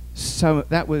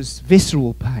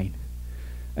visceral pain,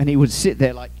 and he would sit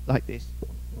there like this,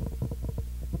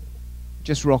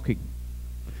 just rocking.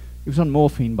 He was on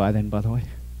morphine by then, by the way.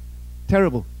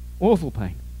 Terrible, awful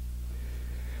pain.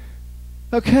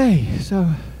 Okay,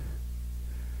 so,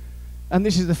 and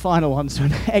this is the final one. So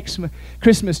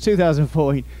Christmas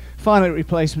 2014, final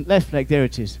replacement, left leg, there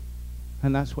it is.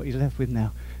 And that's what he's left with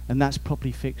now. And that's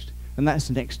properly fixed. And that's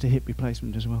next to hip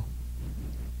replacement as well.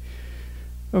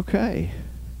 Okay.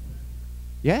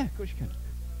 Yeah, of course you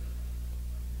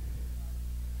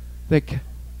can.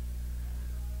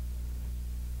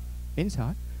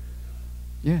 Inside?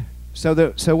 Yeah.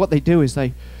 So what they do is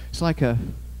it's like a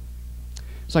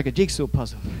jigsaw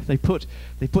puzzle. They put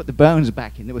the bones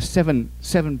back in. There were seven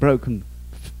broken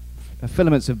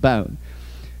filaments of bone,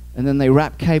 and then they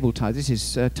wrap cable ties. This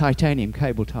is titanium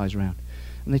cable ties around,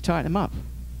 and they tighten them up.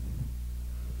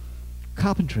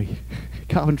 Carpentry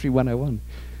 101.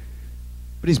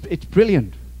 But it's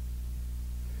brilliant.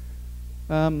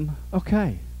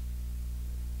 Okay.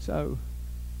 So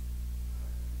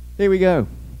here we go.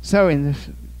 So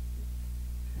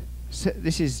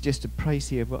this is just a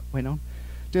précis of what went on.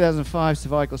 2005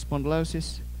 cervical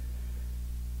spondylosis.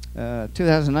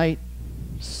 2008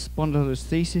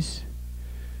 spondylolisthesis.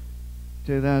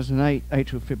 2008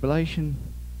 atrial fibrillation.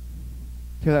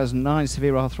 2009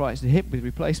 severe arthritis in the hip with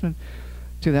replacement.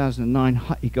 2009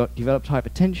 he developed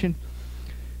hypertension.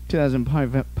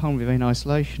 2005 pulmonary vein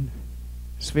isolation.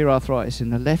 Severe arthritis in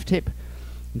the left hip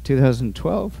in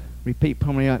 2012. repeat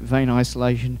pulmonary vein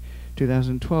isolation,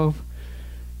 2012.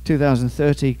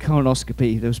 2030,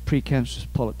 colonoscopy, those precancerous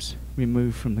polyps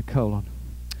removed from the colon.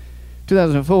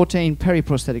 2014,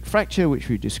 periprosthetic fracture, which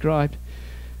we described,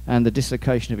 and the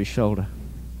dislocation of his shoulder.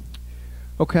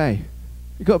 Okay,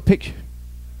 you got a picture?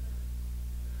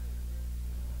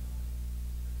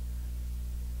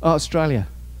 Oh, Australia.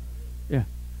 Yeah.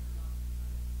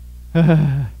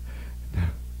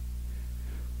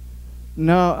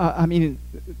 No, I mean,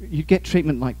 you get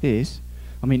treatment like this.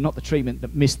 I mean, not the treatment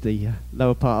that missed the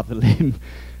lower part of the limb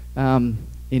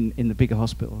in the bigger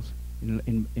hospitals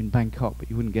in Bangkok, but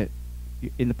you wouldn't get,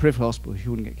 in the peripheral hospitals, you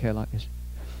wouldn't get care like this.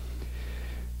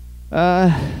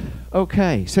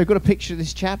 Okay, so got a picture of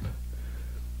this chap.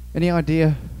 Any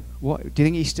idea what? Do you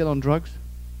think he's still on drugs?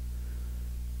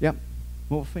 Yep,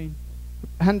 morphine.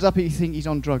 Hands up if you think he's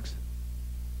on drugs.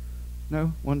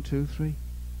 No? 1, 2, 3.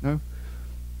 No?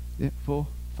 Yeah, 4,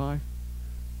 5.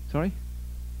 Sorry?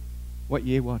 What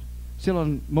year? What? Still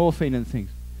on morphine and things.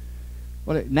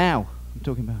 What? Now I'm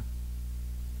talking about.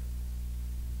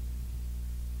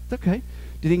 It's okay.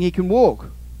 Do you think he can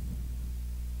walk?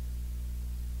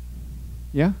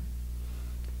 Yeah?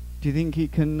 Do you think he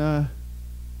can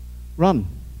run?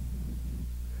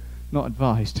 Not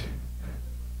advised.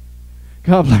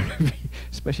 Can't blame,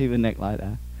 especially with a neck like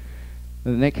that.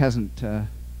 The neck hasn't. Yeah.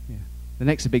 The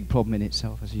neck's a big problem in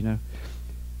itself, as you know.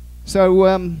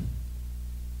 So.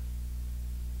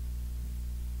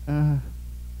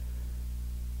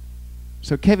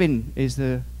 So Kevin is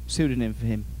the pseudonym for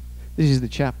him. This is the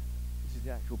chap. This is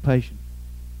the actual patient.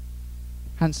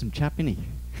 Handsome chap, isn't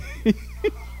he?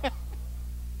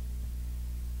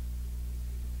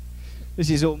 This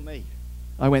is all me.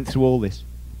 I went through all this.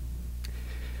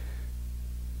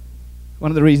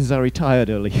 One of the reasons I retired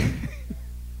early.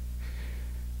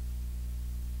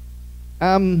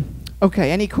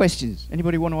 Okay, any questions?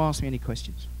 Anybody want to ask me any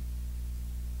questions?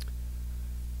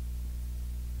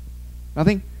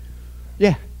 Nothing?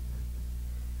 Yeah.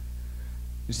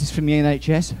 Is this from the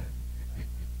NHS?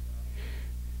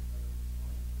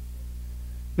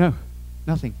 No,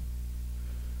 nothing.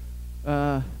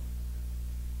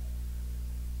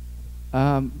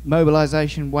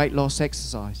 Mobilization, weight loss,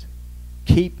 exercise.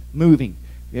 Keep moving.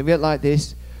 If you ever get like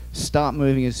this, start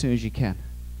moving as soon as you can.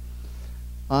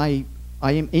 I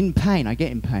am in pain. I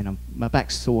get in pain. My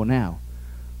back's sore now.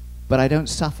 But I don't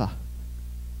suffer.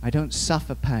 I don't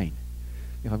suffer pain.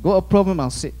 If I've got a problem, I'll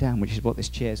sit down, which is what this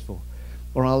chair's for.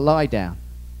 Or I'll lie down.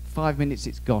 5 minutes,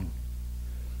 it's gone.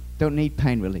 Don't need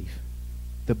pain relief.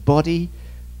 The body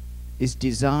is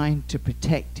designed to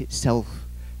protect itself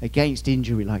against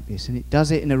injury like this, and it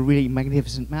does it in a really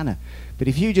magnificent manner. But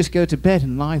if you just go to bed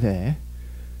and lie there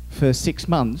for 6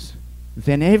 months,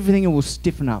 then everything will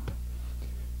stiffen up,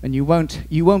 and you won't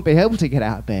be able to get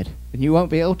out of bed, and you won't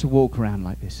be able to walk around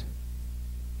like this.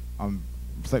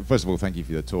 First of all, thank you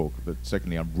for your talk, but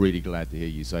secondly, I'm really glad to hear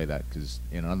you say that, because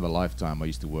in another lifetime I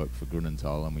used to work for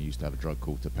Grunenthal, and we used to have a drug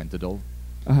called tapentadol.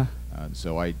 And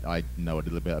so I know a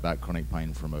little bit about chronic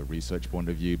pain from a research point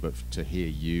of view, but to hear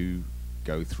you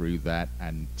go through that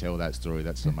and tell that story,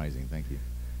 that's amazing. Thank you.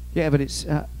 Yeah, but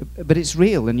it's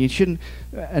real, and you shouldn't.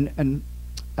 The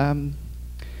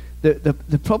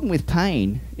problem with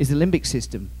pain is the limbic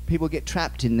system. People get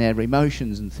trapped in their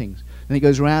emotions and things, and it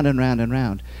goes round and round and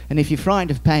round. And if you're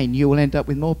frightened of pain, you will end up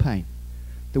with more pain.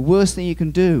 The worst thing you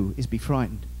can do is be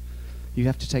frightened. You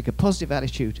have to take a positive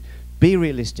attitude, be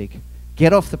realistic,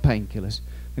 get off the painkillers,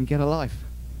 and get a life.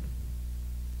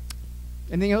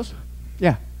 Anything else?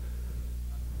 Yeah.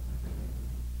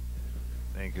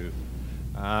 Thank you.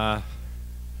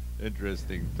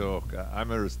 Interesting talk.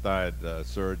 I'm a retired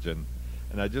surgeon,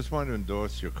 and I just want to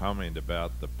endorse your comment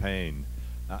about the pain.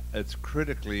 It's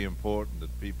critically important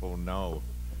that people know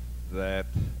that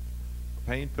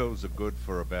pain pills are good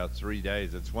for about 3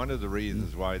 days. It's one of the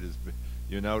reasons why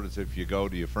you notice if you go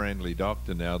to your friendly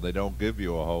doctor now, they don't give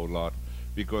you a whole lot,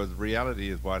 because reality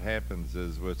is what happens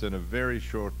is within a very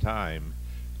short time,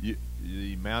 the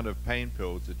amount of pain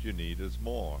pills that you need is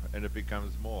more, and it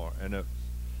becomes more.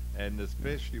 And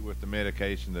especially with the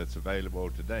medication that's available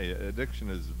today, addiction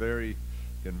is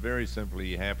can very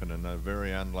simply happen in a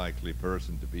very unlikely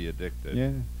person to be addicted.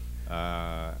 Yeah.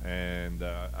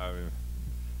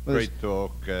 Great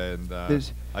talk, and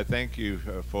I thank you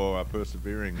for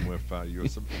persevering with your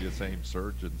same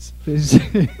surgeons.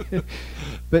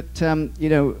 But you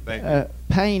know,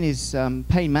 pain is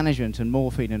pain management and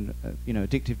morphine and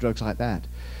addictive drugs like that.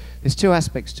 There's two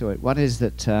aspects to it. One is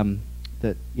that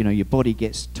your body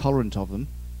gets tolerant of them,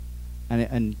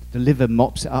 and the liver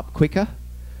mops it up quicker,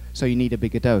 so you need a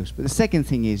bigger dose. But the second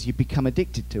thing is you become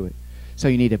addicted to it, so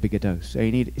you need a bigger dose. So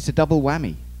it's a double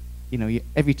whammy. you know,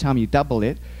 every time you double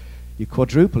it, you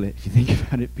quadruple it if you think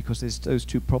about it, because there's those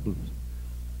two problems.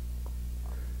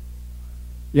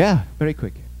 Yeah, very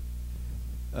quick.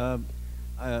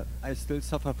 I still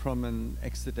suffer from an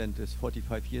accident. It's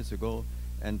 45 years ago,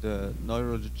 and the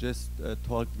neurologist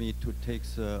told me to take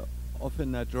the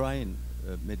ofenadrine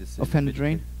medicine.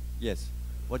 Ofenadrine? Yes.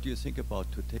 What do you think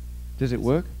about to take? Does it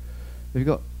work? Have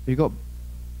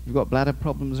you got bladder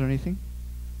problems or anything?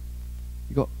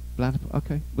 You got bladder?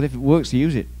 Okay. Well, if it works,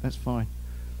 use it. That's fine.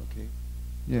 Okay.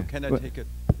 Yeah. So can I take it?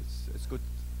 It's good.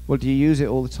 Well, do you use it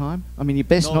all the time? I mean, you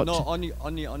best not. No,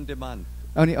 only on demand.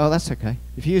 Only. Oh, that's okay.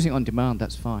 If you're using it on demand,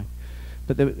 that's fine.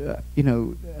 But the, you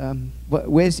know,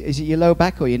 is it your lower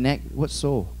back or your neck? What's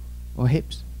sore? Or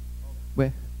hips? Where?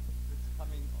 It's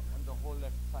coming on the whole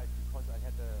left side because I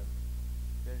had a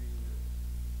very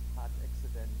hard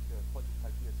accident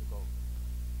 45 years ago,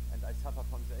 and I suffer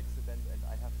from the accident, and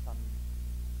I have some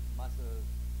muscle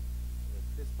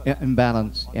disbalance. Yeah,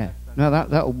 imbalance. On Yeah. left and No,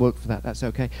 that'll work for that. That's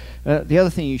okay. The other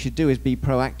thing you should do is be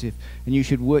proactive, and you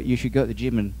should work. You should go to the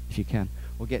gym and if you can,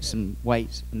 or get some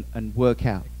weights and work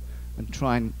out, and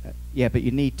try and yeah. But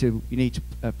you need to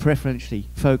preferentially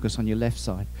focus on your left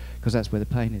side because that's where the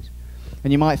pain is,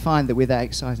 and you might find that with that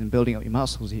exercise and building up your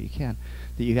muscles, if you can,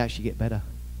 that you actually get better.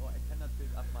 Oh, I cannot build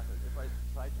up muscle. If I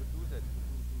try to do that, to do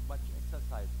much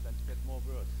exercise, then it gets more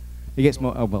worse. It gets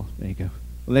more. Oh well, there you go.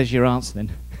 Well, there's your answer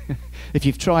then. If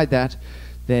you've tried that,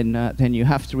 then you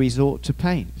have to resort to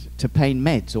pain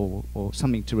meds or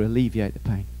something to alleviate the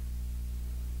pain.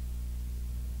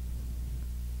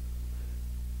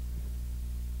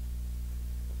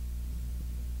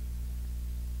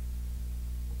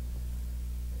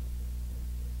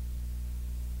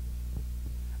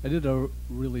 I did a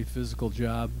really physical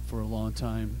job for a long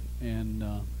time, and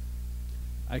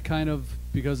I kind of,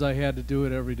 because I had to do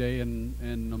it every day,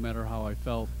 and no matter how I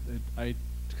felt, I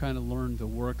kind of learned to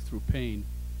work through pain.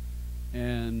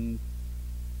 And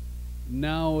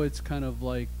now it's kind of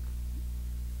like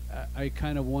I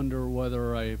kind of wonder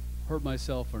whether I hurt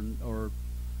myself or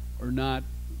not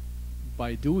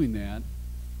by doing that.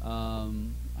 I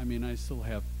mean, I still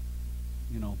have,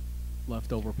 you know,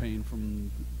 leftover pain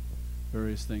from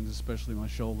various things, especially my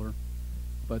shoulder.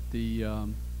 But the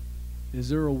is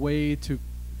there a way to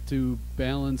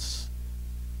balance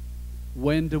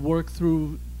when to work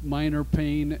through minor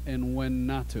pain and when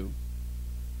not to?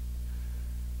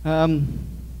 Oh,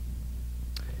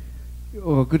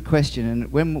 good question.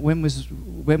 And when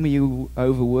were you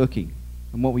overworking,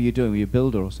 and what were you doing? Were you a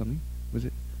builder or something? Was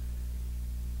it?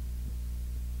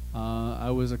 I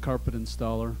was a carpet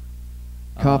installer.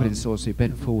 Carpet installer, so you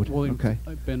bent forward. Well, Okay.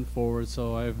 I bend forward,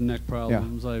 so I have neck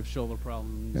problems, I have shoulder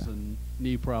problems, and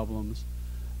knee problems.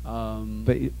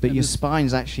 But your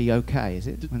spine's actually okay, is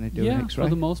it? When they do an X-ray? For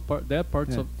the most part, that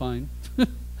part's up fine.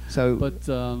 So, but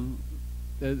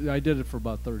I did it for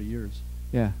about 30 years.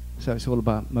 Yeah. So it's all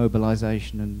about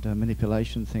mobilization and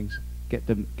manipulation things. Get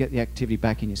the activity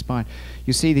back in your spine.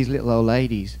 You see these little old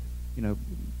ladies, you know,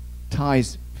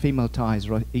 female ties,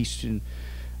 estrogen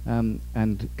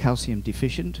and calcium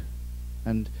deficient,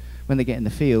 and when they get in the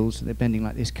fields, they're bending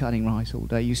like this, cutting rice all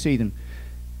day. You see them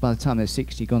by the time they're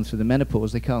 60, gone through the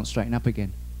menopause, they can't straighten up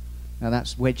again. Now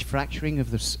that's wedge fracturing of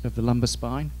the lumbar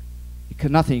spine.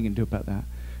 Nothing you can do about that.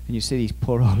 And you see these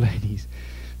poor old ladies.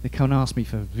 They come and ask me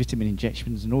for vitamin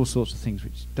injections and all sorts of things,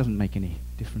 which doesn't make any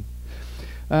difference.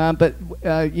 But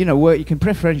you know, you can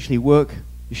preferentially work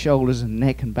your shoulders and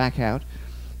neck and back out.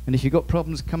 And if you've got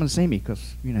problems, come and see me,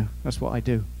 because you know that's what I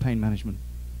do, pain management.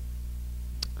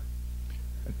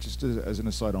 Just as an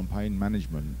aside on pain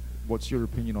management, what's your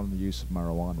opinion on the use of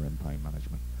marijuana in pain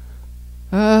management?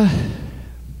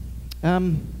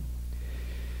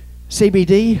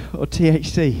 CBD or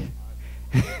THC?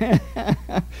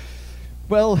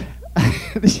 Well,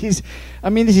 this is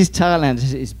Thailand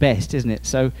at its best, isn't it?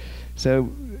 So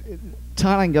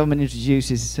Thailand government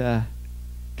introduces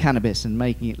cannabis and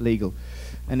making it legal,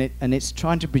 and it's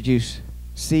trying to produce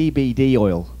CBD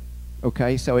oil.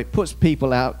 Okay, so it puts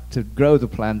people out to grow the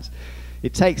plants.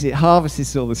 It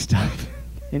harvests all the stuff,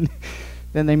 and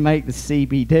then they make the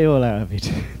CBD oil out of it.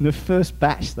 And the first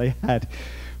batch they had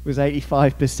was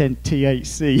 85%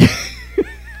 THC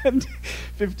and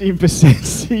 15%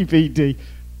 CBD.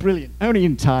 Brilliant. Only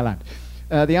in Thailand.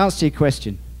 The answer to your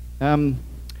question,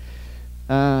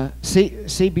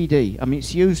 CBD. I mean,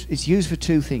 it's used for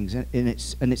two things, and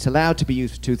it's allowed to be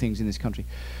used for two things in this country.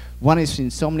 One is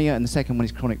insomnia, and the second one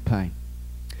is chronic pain.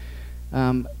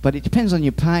 But it depends on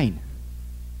your pain,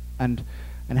 and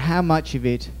how much of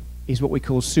it is what we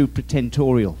call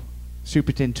supratentorial.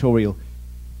 Supratentorial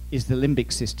is the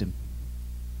limbic system.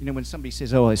 You know, when somebody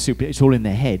says, oh, it's all in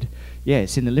their head, yeah,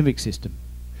 it's in the limbic system.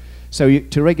 So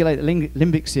to regulate the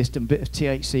limbic system, a bit of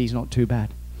THC is not too bad.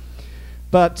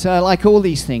 But like all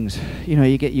these things, you know,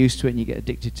 you get used to it and you get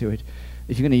addicted to it.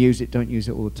 If you're going to use it, don't use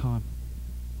it all the time.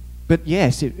 But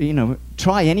yes, you know,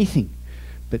 try anything,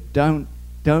 but don't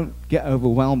get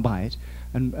overwhelmed by it,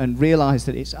 and realize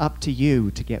that it's up to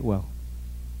you to get well.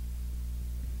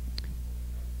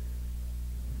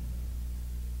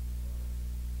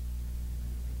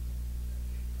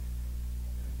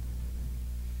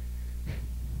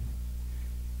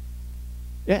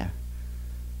 Yeah,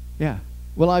 yeah.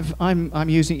 Well, I'm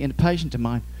using it in a patient of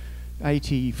mine,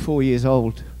 84 years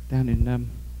old, down in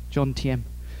John Tiem,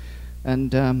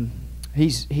 and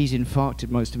he's infarcted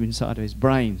most of inside of his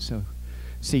brain, so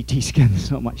CT scan's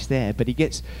not much there, but he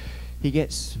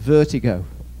gets vertigo,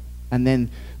 and then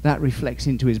that reflects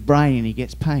into his brain and he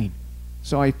gets pain.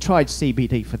 So I tried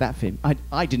CBD for that for him.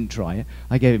 I didn't try it.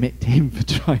 I gave it to him for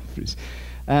trying for his,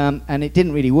 and it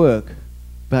didn't really work.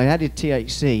 But I added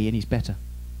THC and he's better.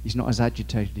 He's not as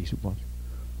agitated as he was.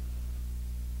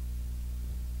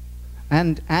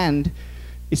 And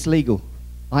it's legal.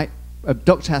 A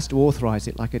doctor has to authorize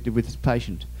it, like I did with this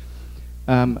patient.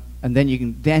 And then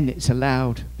it's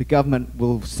allowed. The government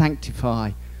will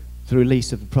sanctify the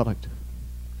release of the product.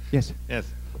 Yes.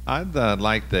 Yes, I'd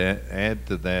like to add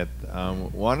to that.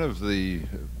 One of the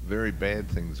very bad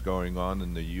things going on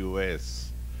in the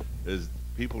U.S. is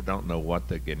people don't know what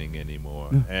they're getting anymore,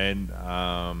 and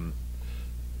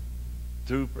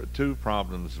two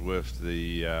problems with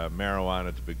the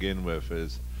marijuana to begin with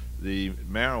is the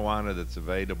marijuana that's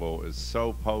available is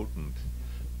so potent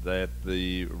that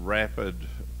the rapid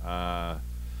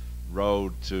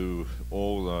road to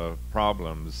all the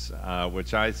problems,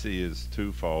 which I see is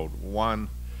twofold. One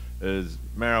is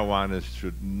marijuana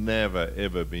should never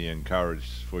ever be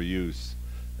encouraged for use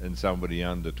in somebody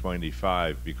under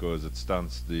 25 because it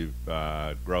stunts the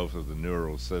growth of the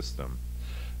neural system.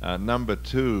 Number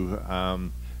two,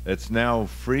 it's now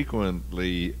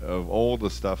frequently, of all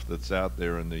the stuff that's out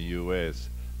there in the US,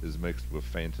 is mixed with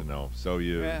fentanyl. So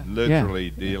you're literally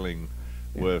dealing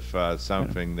with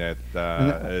something that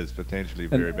is potentially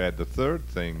very bad. The third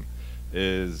thing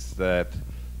is that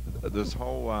this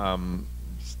whole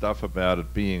stuff about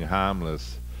it being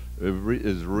harmless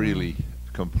is really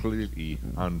completely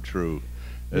untrue.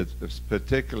 It's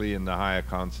particularly in the higher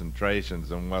concentrations,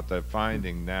 and what they're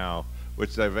finding now,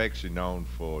 which they've actually known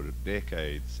for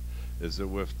decades, is that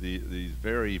with these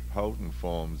very potent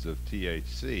forms of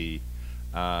THC,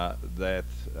 that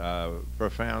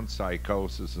profound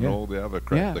psychosis and all the other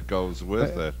crap that goes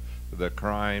with it, the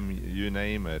crime, you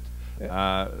name it,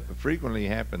 frequently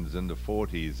happens in the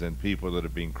 40s in people that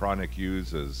have been chronic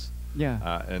users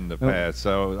in the past.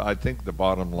 So I think the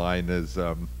bottom line is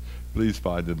please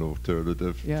find an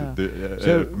alternative.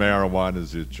 So marijuana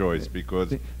is your choice,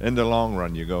 because in the long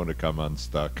run you're going to come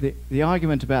unstuck. The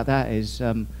argument about that is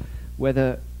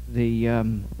whether the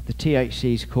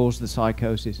THCs cause the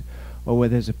psychosis or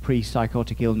whether there's a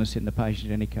pre-psychotic illness in the patient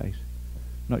in any case.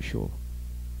 Not sure.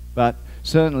 But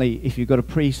certainly if you've got a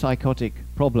pre-psychotic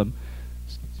problem,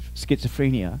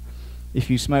 schizophrenia, if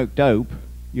you smoke dope,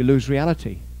 you lose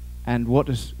reality. And what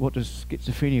does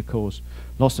schizophrenia cause?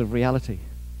 Loss of reality.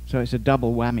 So it's a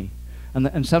double whammy.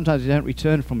 And sometimes they don't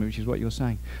return from it, which is what you're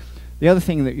saying. The other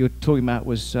thing that you're talking about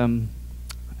was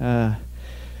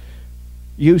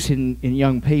use in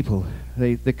young people.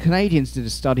 The Canadians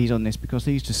did studies on this because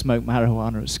they used to smoke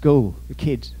marijuana at school, the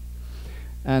kids.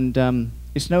 And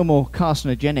it's no more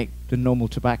carcinogenic than normal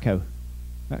tobacco.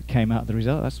 That came out of the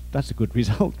result. That's a good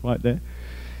result right there.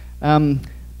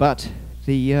 But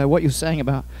what you're saying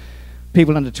about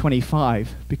people under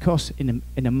 25, because in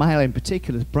a male in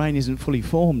particular, the brain isn't fully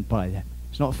formed by then.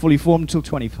 It's not fully formed until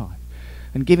 25.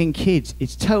 And giving kids,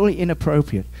 it's totally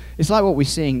inappropriate. It's like what we're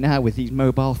seeing now with these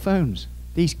mobile phones.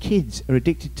 These kids are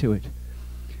addicted to it.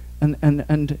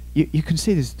 And you can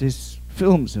see there's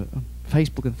films on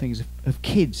Facebook and things of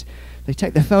kids. They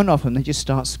take their phone off and they just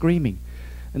start screaming.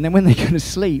 And then when they go to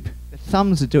sleep, their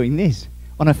thumbs are doing this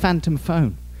on a phantom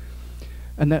phone.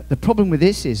 And the problem with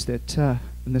this is that,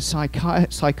 and the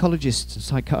psychologists and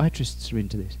psychiatrists are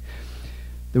into this,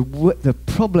 the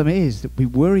problem is that we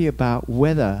worry about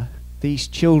whether these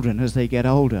children, as they get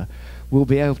older, will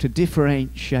be able to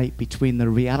differentiate between the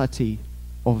reality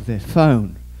of their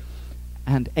phone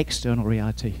and external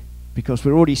reality. Because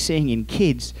we're already seeing in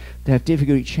kids, they have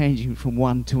difficulty changing from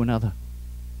one to another.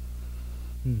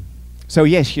 So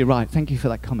yes, you're right. Thank you for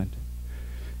that comment.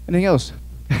 Anything else?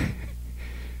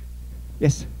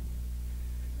 Yes?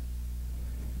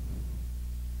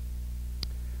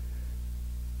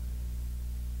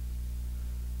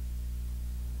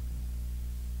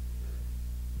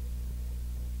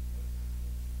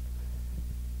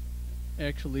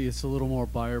 Actually, it's a little more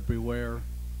buyer beware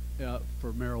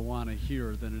for marijuana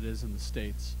here than it is in the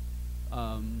States.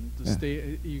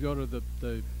 You go to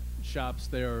the shops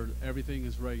there, everything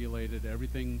is regulated,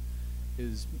 everything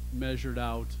is measured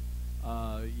out.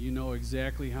 You know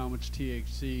exactly how much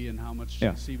THC and how much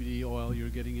CBD oil you're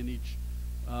getting in each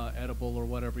edible or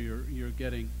whatever you're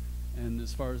getting. And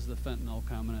as far as the fentanyl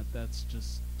comment, that's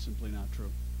just simply not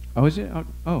true. Oh, is it?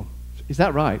 Oh, is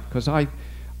that right? Because I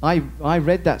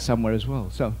read that somewhere as well.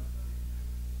 So,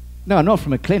 no, not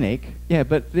from a clinic. Yeah,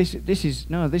 but this is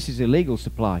illegal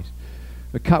supplies.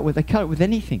 They cut it with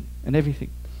anything and everything.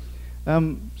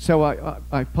 So I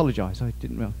apologise. I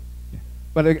didn't realize. Yeah.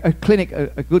 But a clinic,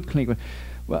 a good clinic.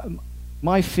 Well,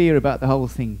 my fear about the whole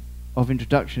thing of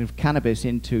introduction of cannabis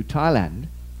into Thailand,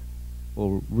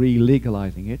 or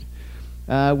re-legalising it,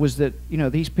 was that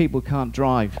these people can't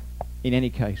drive in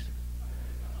any case.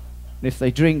 And if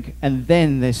they drink and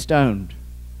then they're stoned,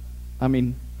 I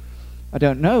mean, I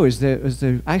don't know. Has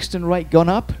the accident rate gone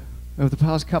up over the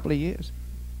past couple of years?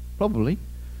 Probably.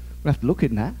 We'll have to look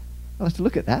at that. I'll have to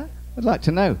look at that. I'd like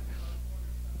to know.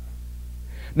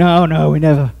 No, we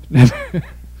never.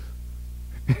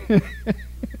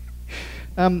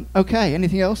 Okay,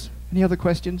 anything else? Any other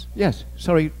questions? Yes,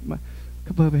 sorry.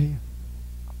 Come over here.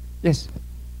 Yes.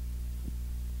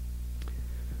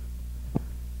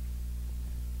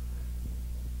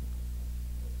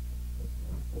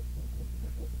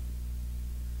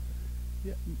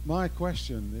 Yeah, my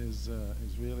question is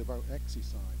really about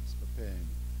exercise for pain.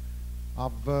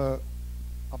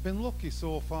 I've been lucky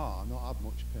so far, not had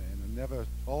much pain, and never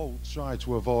tried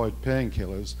to avoid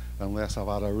painkillers unless I've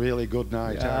had a really good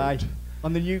night out.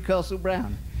 On the Newcastle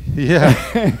Brown. Yeah.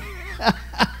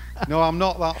 No, I'm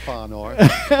not that far north.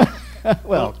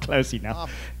 Well, close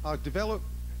enough. I developed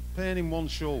pain in one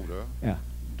shoulder. Yeah.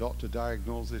 Doctor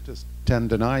diagnosed it as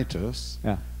tendinitis.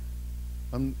 Yeah.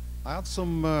 And I had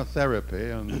some therapy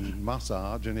and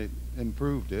massage, and it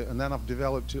improved it. And then I've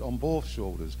developed it on both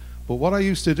shoulders. But what I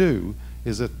used to do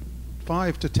is a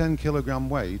 5 to 10 kilogram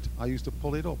weight, I used to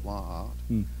pull it up like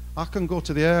that. Mm. I can go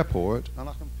to the airport and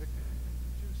I can pick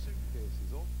 2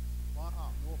 suitcases up like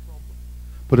that, no problem.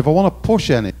 But if I want to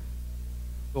push any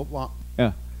up like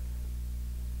yeah.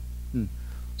 Mm.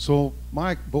 So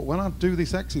but when I do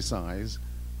this exercise,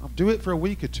 I do it for a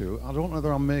week or two. I don't know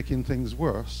whether I'm making things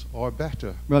worse or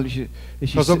better. Well,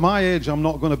 because at my age, I'm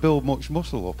not going to build much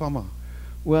muscle up, am I?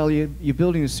 Well, you're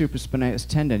building the supraspinatus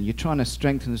tendon. You're trying to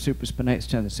strengthen the supraspinatus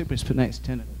tendon. The supraspinatus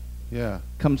tendon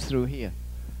comes through here.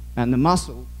 And the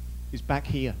muscle is back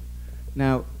here.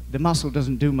 Now, the muscle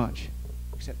doesn't do much,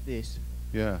 except this.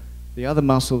 Yeah. The other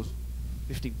muscles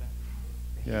lifting back.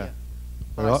 Yeah.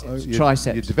 Biceps,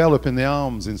 triceps. You're developing the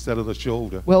arms instead of the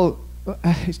shoulder. Well,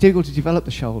 it's difficult to develop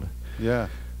the shoulder. Yeah.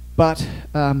 But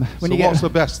when you get... what's the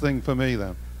best thing for me,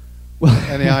 then? Well,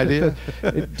 any idea?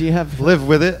 Do you have... Live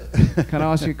with it. Can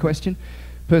I ask you a question?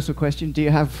 Personal question. Do you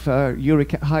have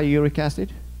high uric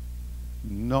acid?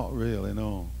 Not really,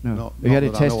 no. No. Not have you had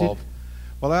it that tested? I know of.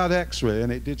 Well, I had X-ray,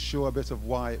 and it did show a bit of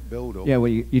white build-up. Yeah, well,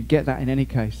 you'd get that in any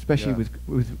case, especially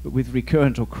with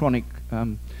recurrent or chronic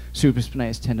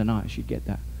supraspinatus tendonitis. You'd get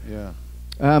that. Yeah.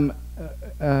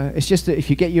 It's just that if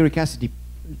you get uric acid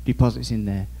deposits in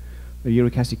there, the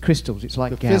uric acid crystals, it's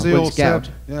like gout. Well, it's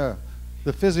gout. Yeah.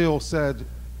 The physio said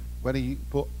when he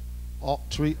put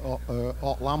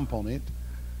hot lamp on it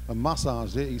and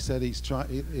massaged it, he said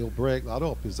he'll break that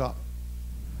up. Is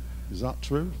that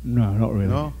true? No, not really.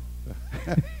 No.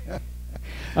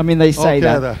 I mean, they say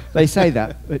that. They say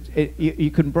that, but you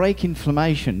can break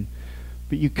inflammation,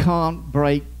 but you can't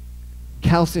break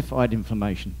calcified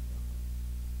inflammation.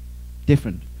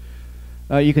 Different.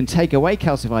 You can take away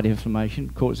calcified inflammation,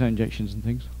 cortisone injections and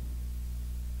things.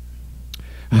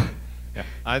 Yeah,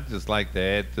 I'd just like to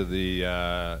add to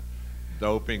the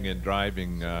doping and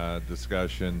driving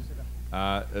discussion.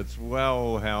 It's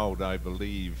well held, I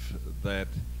believe, that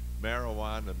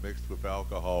marijuana mixed with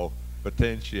alcohol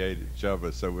potentiate each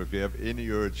other. So if you have any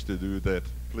urge to do that,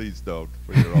 please don't,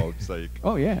 for your own sake.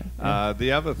 Oh, yeah.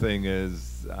 The other thing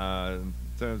is, in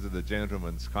terms of the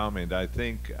gentleman's comment, I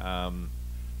think,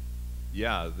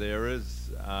 there is,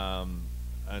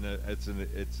 and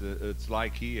it's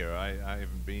like here. I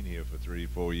haven't been here for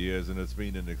 3-4 years, and it's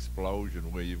been an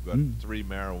explosion where you've got 3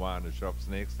 marijuana shops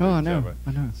next to each other.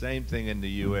 I know. Same thing in the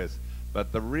U.S.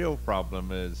 But the real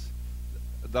problem is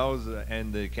those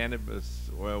and the cannabis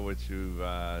oil which you've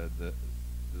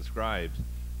described.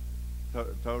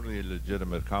 Totally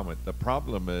legitimate comment. The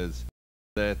problem is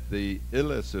that the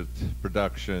illicit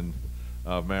production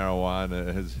of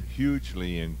marijuana has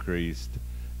hugely increased,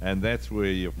 and that's where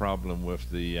your problem with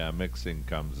the mixing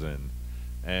comes in.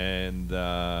 And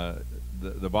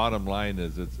the bottom line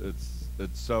is it's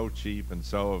so cheap and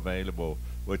so available,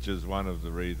 which is one of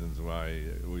the reasons why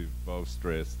we've both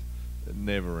stressed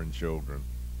never in children,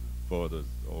 for the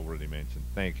already mentioned.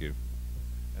 Thank you.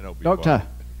 And I'll be Doctor. quiet.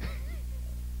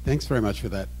 Thanks very much for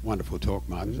that wonderful talk,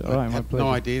 Martyn. All right, I my had pleasure.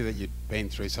 no idea that you'd been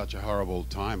through such a horrible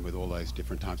time with all those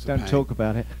different types of pain. Don't talk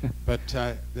about it. But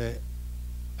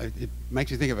it makes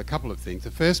you think of a couple of things.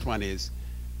 The first one is,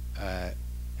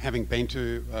 having been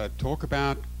to a talk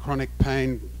about chronic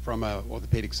pain from an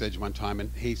orthopedic surgeon one time, and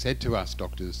he said to us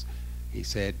doctors, he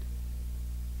said,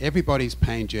 everybody's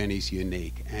pain journey is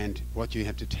unique, and what you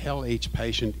have to tell each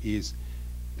patient is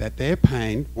that their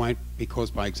pain won't be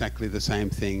caused by exactly the same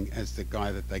thing as the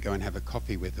guy that they go and have a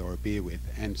coffee with or a beer with.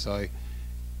 And so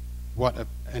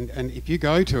and if you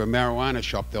go to a marijuana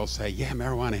shop, they'll say, yeah,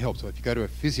 marijuana helps. Or if you go to a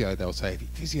physio, they'll say,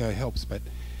 physio helps. But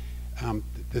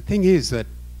the thing is that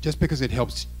just because it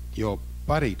helps your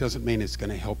body doesn't mean it's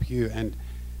going to help you. And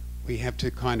we have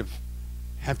to kind of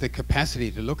have the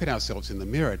capacity to look at ourselves in the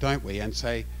mirror, don't we, and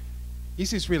say,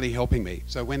 is this really helping me?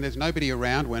 So when there's nobody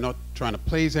around, we're not trying to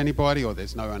please anybody, or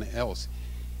there's no one else,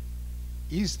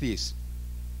 is this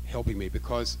helping me?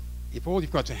 Because if all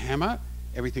you've got to hammer,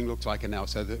 everything looks like a nail.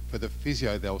 So for the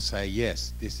physio, they'll say,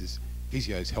 yes,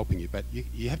 physio is helping you, but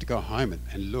you have to go home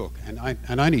and look,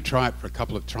 and only try it for a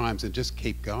couple of times and just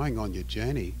keep going on your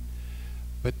journey.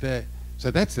 But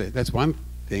so that's one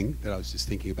thing that I was just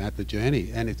thinking about, the journey,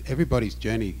 and everybody's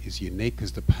journey is unique,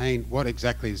 because the pain, what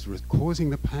exactly is causing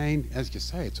the pain, as you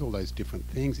say, it's all those different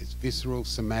things. It's visceral,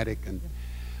 somatic, and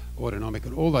autonomic,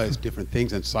 and all those different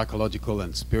things, and psychological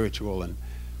and spiritual.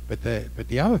 But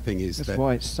the other thing is that's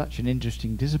why it's such an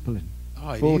interesting discipline.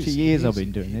 Oh, 40 years I've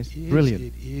been doing this. Brilliant.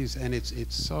 It is, and it's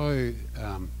so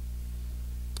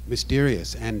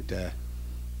mysterious. And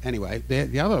anyway,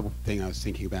 the other thing I was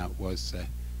thinking about was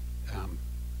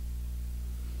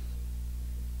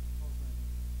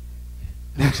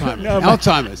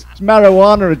Alzheimer's. It's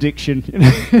marijuana addiction.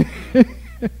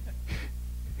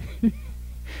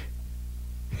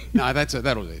 No,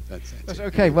 that'll do. That's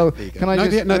okay. Well, can I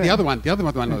just... the other one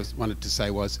I wanted to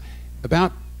say was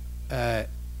about,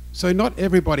 so not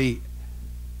everybody,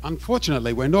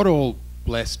 unfortunately, we're not all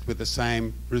blessed with the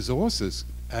same resources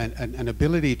and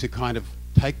ability to kind of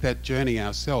take that journey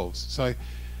ourselves. So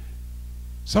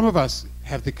some of us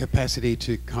have the capacity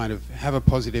to kind of have a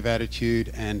positive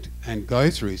attitude and go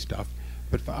through stuff,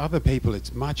 but for other people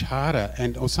it's much harder,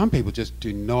 or some people just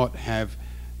do not have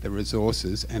the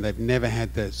resources, and they've never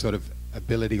had the sort of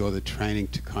ability or the training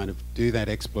to kind of do that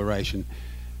exploration,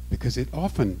 because it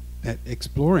often, that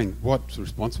exploring what's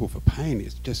responsible for pain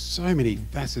is just so many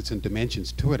facets and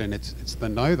dimensions to it, and it's the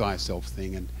know thyself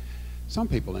thing, and some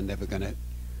people are never going to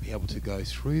be able to go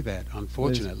through that,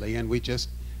 unfortunately, and we just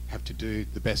have to do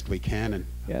the best we can and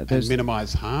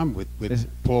minimise harm with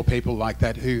poor people like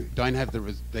that who don't have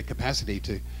the capacity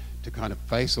to kind of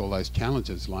face all those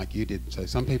challenges like you did. So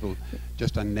some people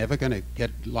just are never going to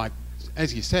get, like,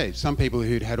 as you said, some people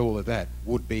who'd had all of that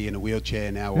would be in a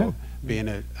wheelchair now or be in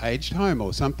an aged home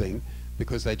or something,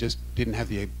 because they just didn't have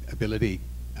the ability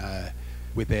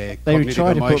with their they cognitive,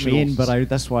 tried to put me in, emotional but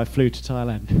that's why I flew to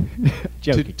Thailand.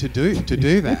 Joking. to do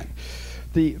that.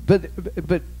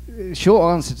 But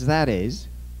short answer to that is,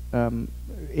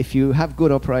 if you have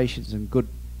good operations and good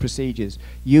procedures,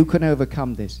 you can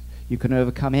overcome this. You can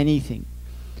overcome anything,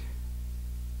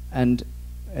 and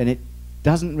it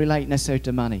doesn't relate necessarily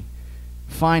to money.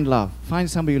 Find love. Find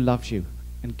somebody who loves you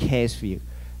and cares for you,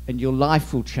 and your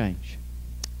life will change.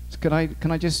 So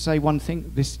can I just say one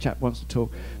thing? This chap wants to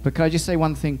talk, but can I just say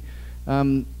one thing?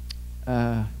 It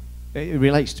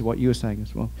relates to what you were saying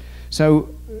as well.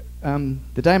 So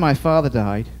the day my father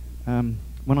died,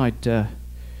 when I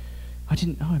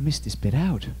didn't know, I missed this bit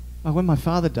out. Oh, when my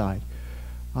father died,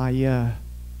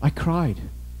 I cried.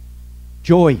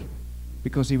 Joy,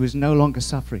 because he was no longer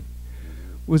suffering.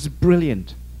 It was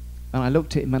brilliant. And I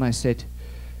looked at him and I said,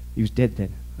 he was dead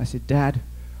then. I said, Dad,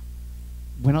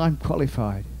 when I'm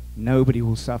qualified, nobody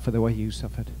will suffer the way you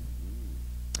suffered.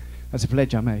 That's a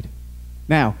pledge I made.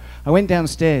 Now, I went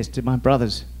downstairs to my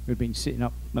brothers, who had been sitting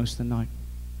up most of the night,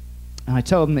 and I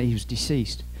told them that he was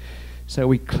deceased. So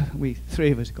we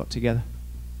three of us got together,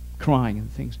 crying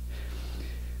and things.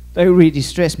 They were really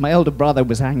distressed. My elder brother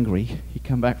was angry. He'd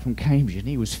come back from Cambridge and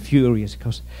he was furious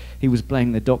because he was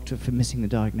blaming the doctor for missing the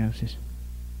diagnosis.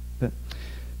 But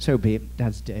so be it,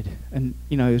 Dad's dead. And,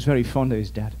 you know, he was very fond of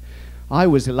his dad. I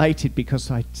was elated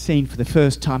because I'd seen for the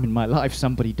first time in my life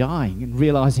somebody dying and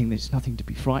realising there's nothing to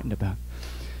be frightened about.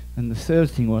 And the third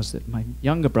thing was that my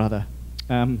younger brother,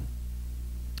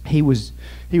 he was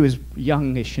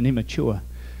youngish and immature.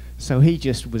 So he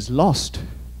just was lost.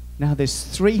 Now there's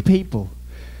 3 people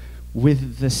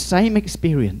with the same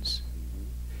experience,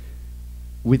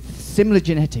 with similar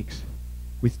genetics,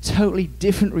 with totally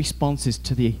different responses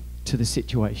to the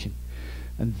situation.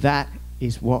 And that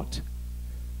is what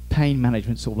pain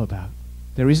management's all about.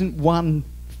 There isn't one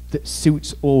that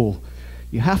suits all.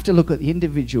 You have to look at the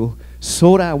individual,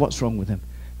 sort out what's wrong with them,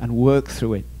 and work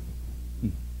through it.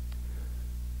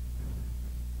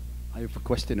 I have a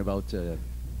question about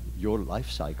your life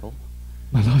cycle.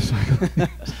 My life cycle.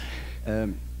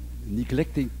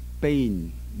 Neglecting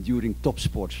pain during top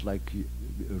sports like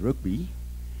rugby,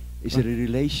 is there a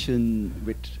relation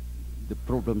with the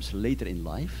problems later in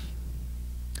life?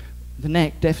 The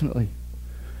neck, definitely.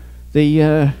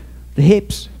 The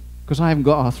hips, because I haven't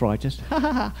got arthritis.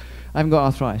 I haven't got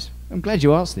arthritis. I'm glad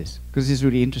you asked this, because this is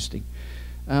really interesting.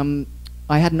 I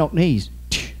had knock knees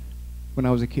when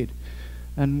I was a kid.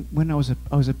 And when I was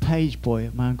a page boy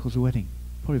at my uncle's wedding,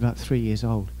 probably about 3 years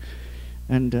old.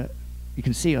 And you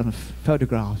can see it on the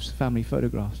photographs, family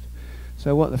photographs.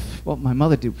 So what my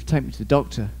mother did was take me to the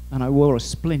doctor, and I wore a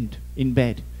splint in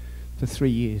bed for 3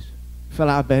 years. Fell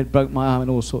out of bed, broke my arm,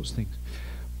 and all sorts of things.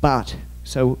 But,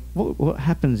 so what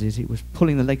happens is it was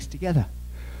pulling the legs together.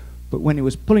 But when it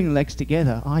was pulling the legs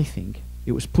together, I think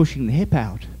it was pushing the hip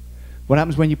out. What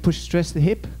happens when you stress the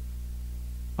hip?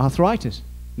 Arthritis.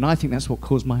 And I think that's what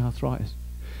caused my arthritis.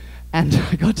 And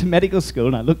I got to medical school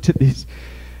and I looked at this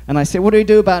and I said, what do we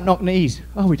do about knock knees?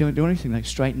 Oh, we don't do anything, they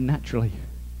straighten naturally.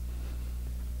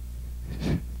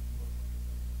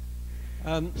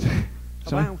 About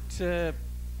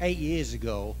 8 years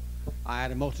ago, I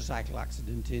had a motorcycle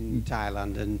accident in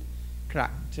Thailand and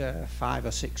cracked 5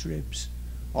 or 6 ribs,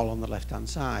 all on the left-hand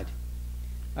side.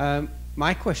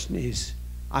 My question is,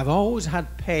 I've always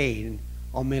had pain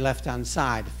on my left-hand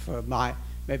side for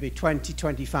maybe 20,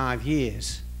 25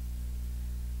 years.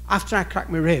 After I cracked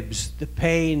my ribs, the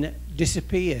pain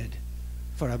disappeared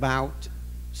for about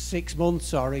 6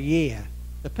 months or a year.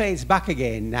 The pain's back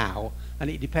again now, and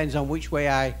it depends on which way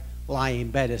I lie in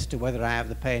bed as to whether I have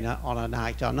the pain on a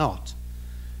night or not.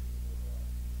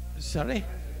 Sorry?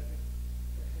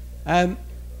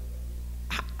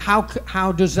 How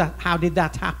did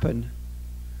that happen?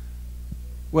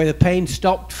 Where the pain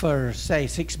stopped for, say,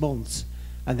 6 months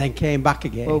and then came back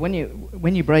again? Well,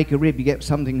 when you break a rib, you get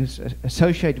something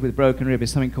associated with a broken rib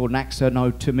is something called an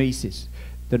axonotomesis.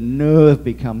 The nerve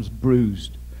becomes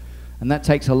bruised, and that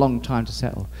takes a long time to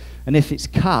settle. And if it's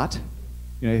cut,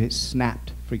 you know, if it's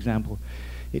snapped, for example,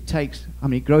 it takes, I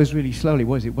mean, it grows really slowly.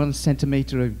 What is it, 1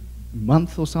 centimeter a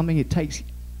month or something? It takes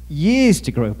years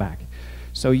to grow back.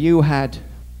 So you had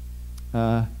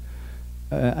an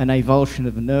avulsion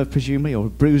of the nerve, presumably, or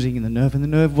bruising in the nerve, and the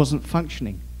nerve wasn't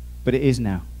functioning, but it is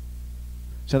now.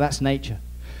 So that's nature.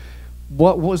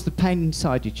 What was the pain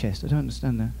inside your chest? I don't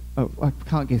understand that. Oh, I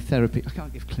can't give therapy. I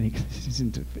can't give clinic.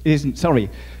 It isn't. Sorry.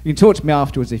 You can talk to me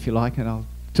afterwards if you like, and I'll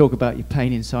talk about your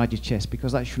pain inside your chest,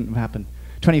 because that shouldn't have happened.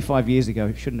 25 years ago,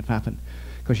 it shouldn't have happened.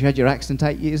 Because you had your accident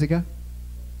 8 years ago?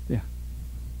 Yeah.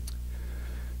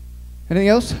 Anything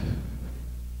else?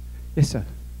 Yes, sir.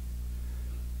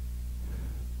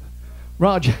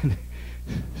 Raj.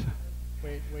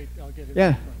 Wait, I'll get it.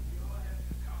 Yeah.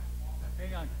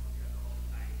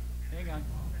 Hang on.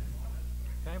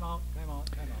 Time out.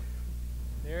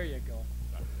 There you go.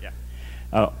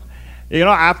 Yeah. You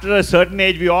know, after a certain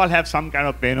age, we all have some kind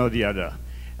of pain or the other.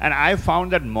 And I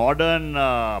found that modern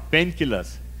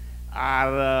painkillers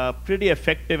are pretty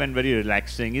effective and very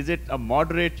relaxing. Is it a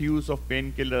moderate use of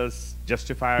painkillers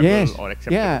justifiable or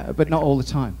acceptable? Yeah, but not all the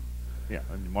time. Yeah,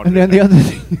 and then the other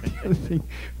thing,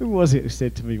 who was it who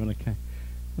said to me when I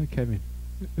came in?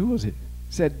 Who was it?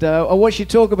 Said, oh, what's she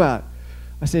talk about?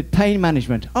 I said, pain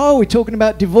management. Oh, we're talking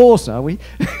about divorce, are we?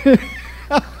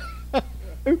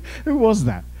 Who was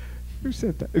that? Who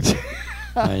said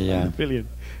that? Brilliant.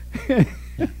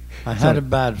 I had a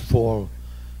bad fall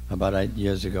about 8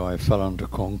 years ago. I fell onto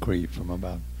concrete from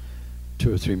about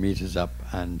 2 or 3 meters up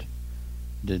and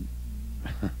did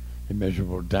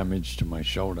immeasurable damage to my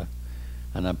shoulder.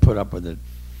 And I put up with it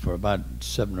for about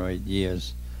 7 or 8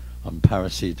 years on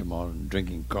paracetamol and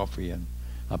drinking coffee and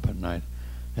up at night.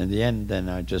 In the end, then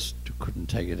I just couldn't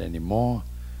take it anymore,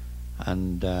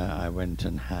 and I went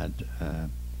and had a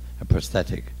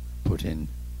prosthetic put in,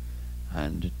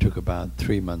 and it took about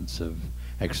 3 months of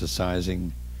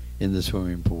exercising in the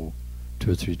swimming pool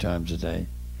 2 or 3 times a day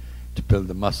to build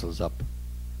the muscles up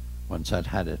once I'd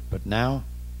had it. But now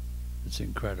it's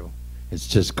incredible. It's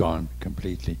just gone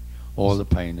completely. All the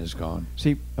pain is gone.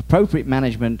 See, appropriate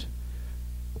management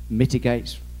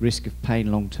mitigates risk of pain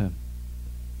long term.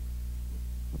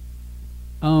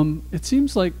 It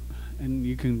seems like, and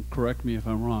you can correct me if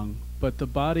I'm wrong, but the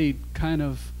body kind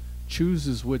of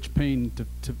chooses which pain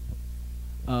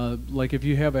like if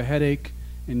you have a headache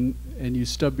and you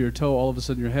stub your toe, all of a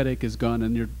sudden your headache is gone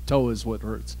and your toe is what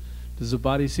hurts. Does the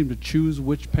body seem to choose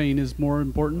which pain is more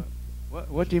important?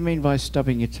 What do you mean by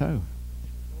stubbing your toe?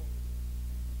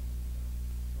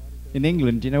 In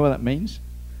England, do you know what that means?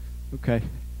 Okay.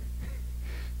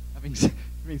 It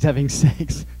means having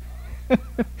sex.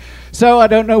 So I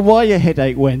don't know why your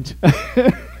headache went.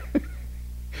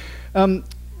 Answer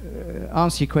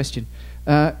your question.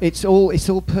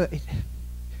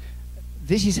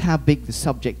 This is how big the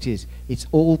subject is. It's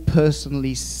all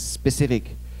personally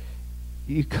specific.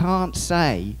 You can't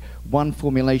say one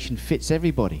formulation fits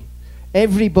everybody.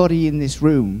 Everybody in this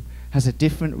room has a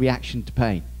different reaction to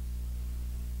pain.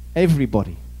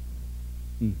 Everybody.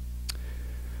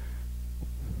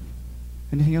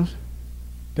 Anything else?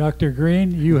 Dr.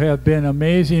 Green, you have been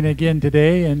amazing again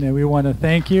today, and we want to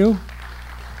thank you.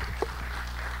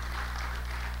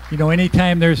 You know,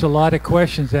 anytime there's a lot of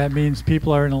questions, that means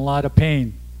people are in a lot of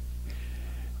pain.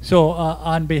 So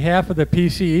on behalf of the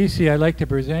PCEC, I'd like to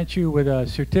present you with a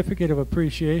certificate of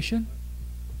appreciation.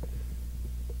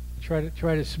 Try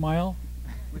to smile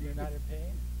when you're not in pain.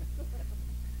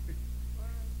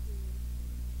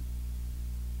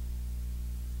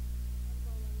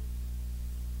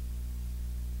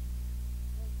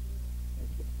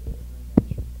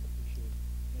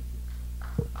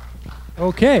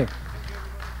 Okay.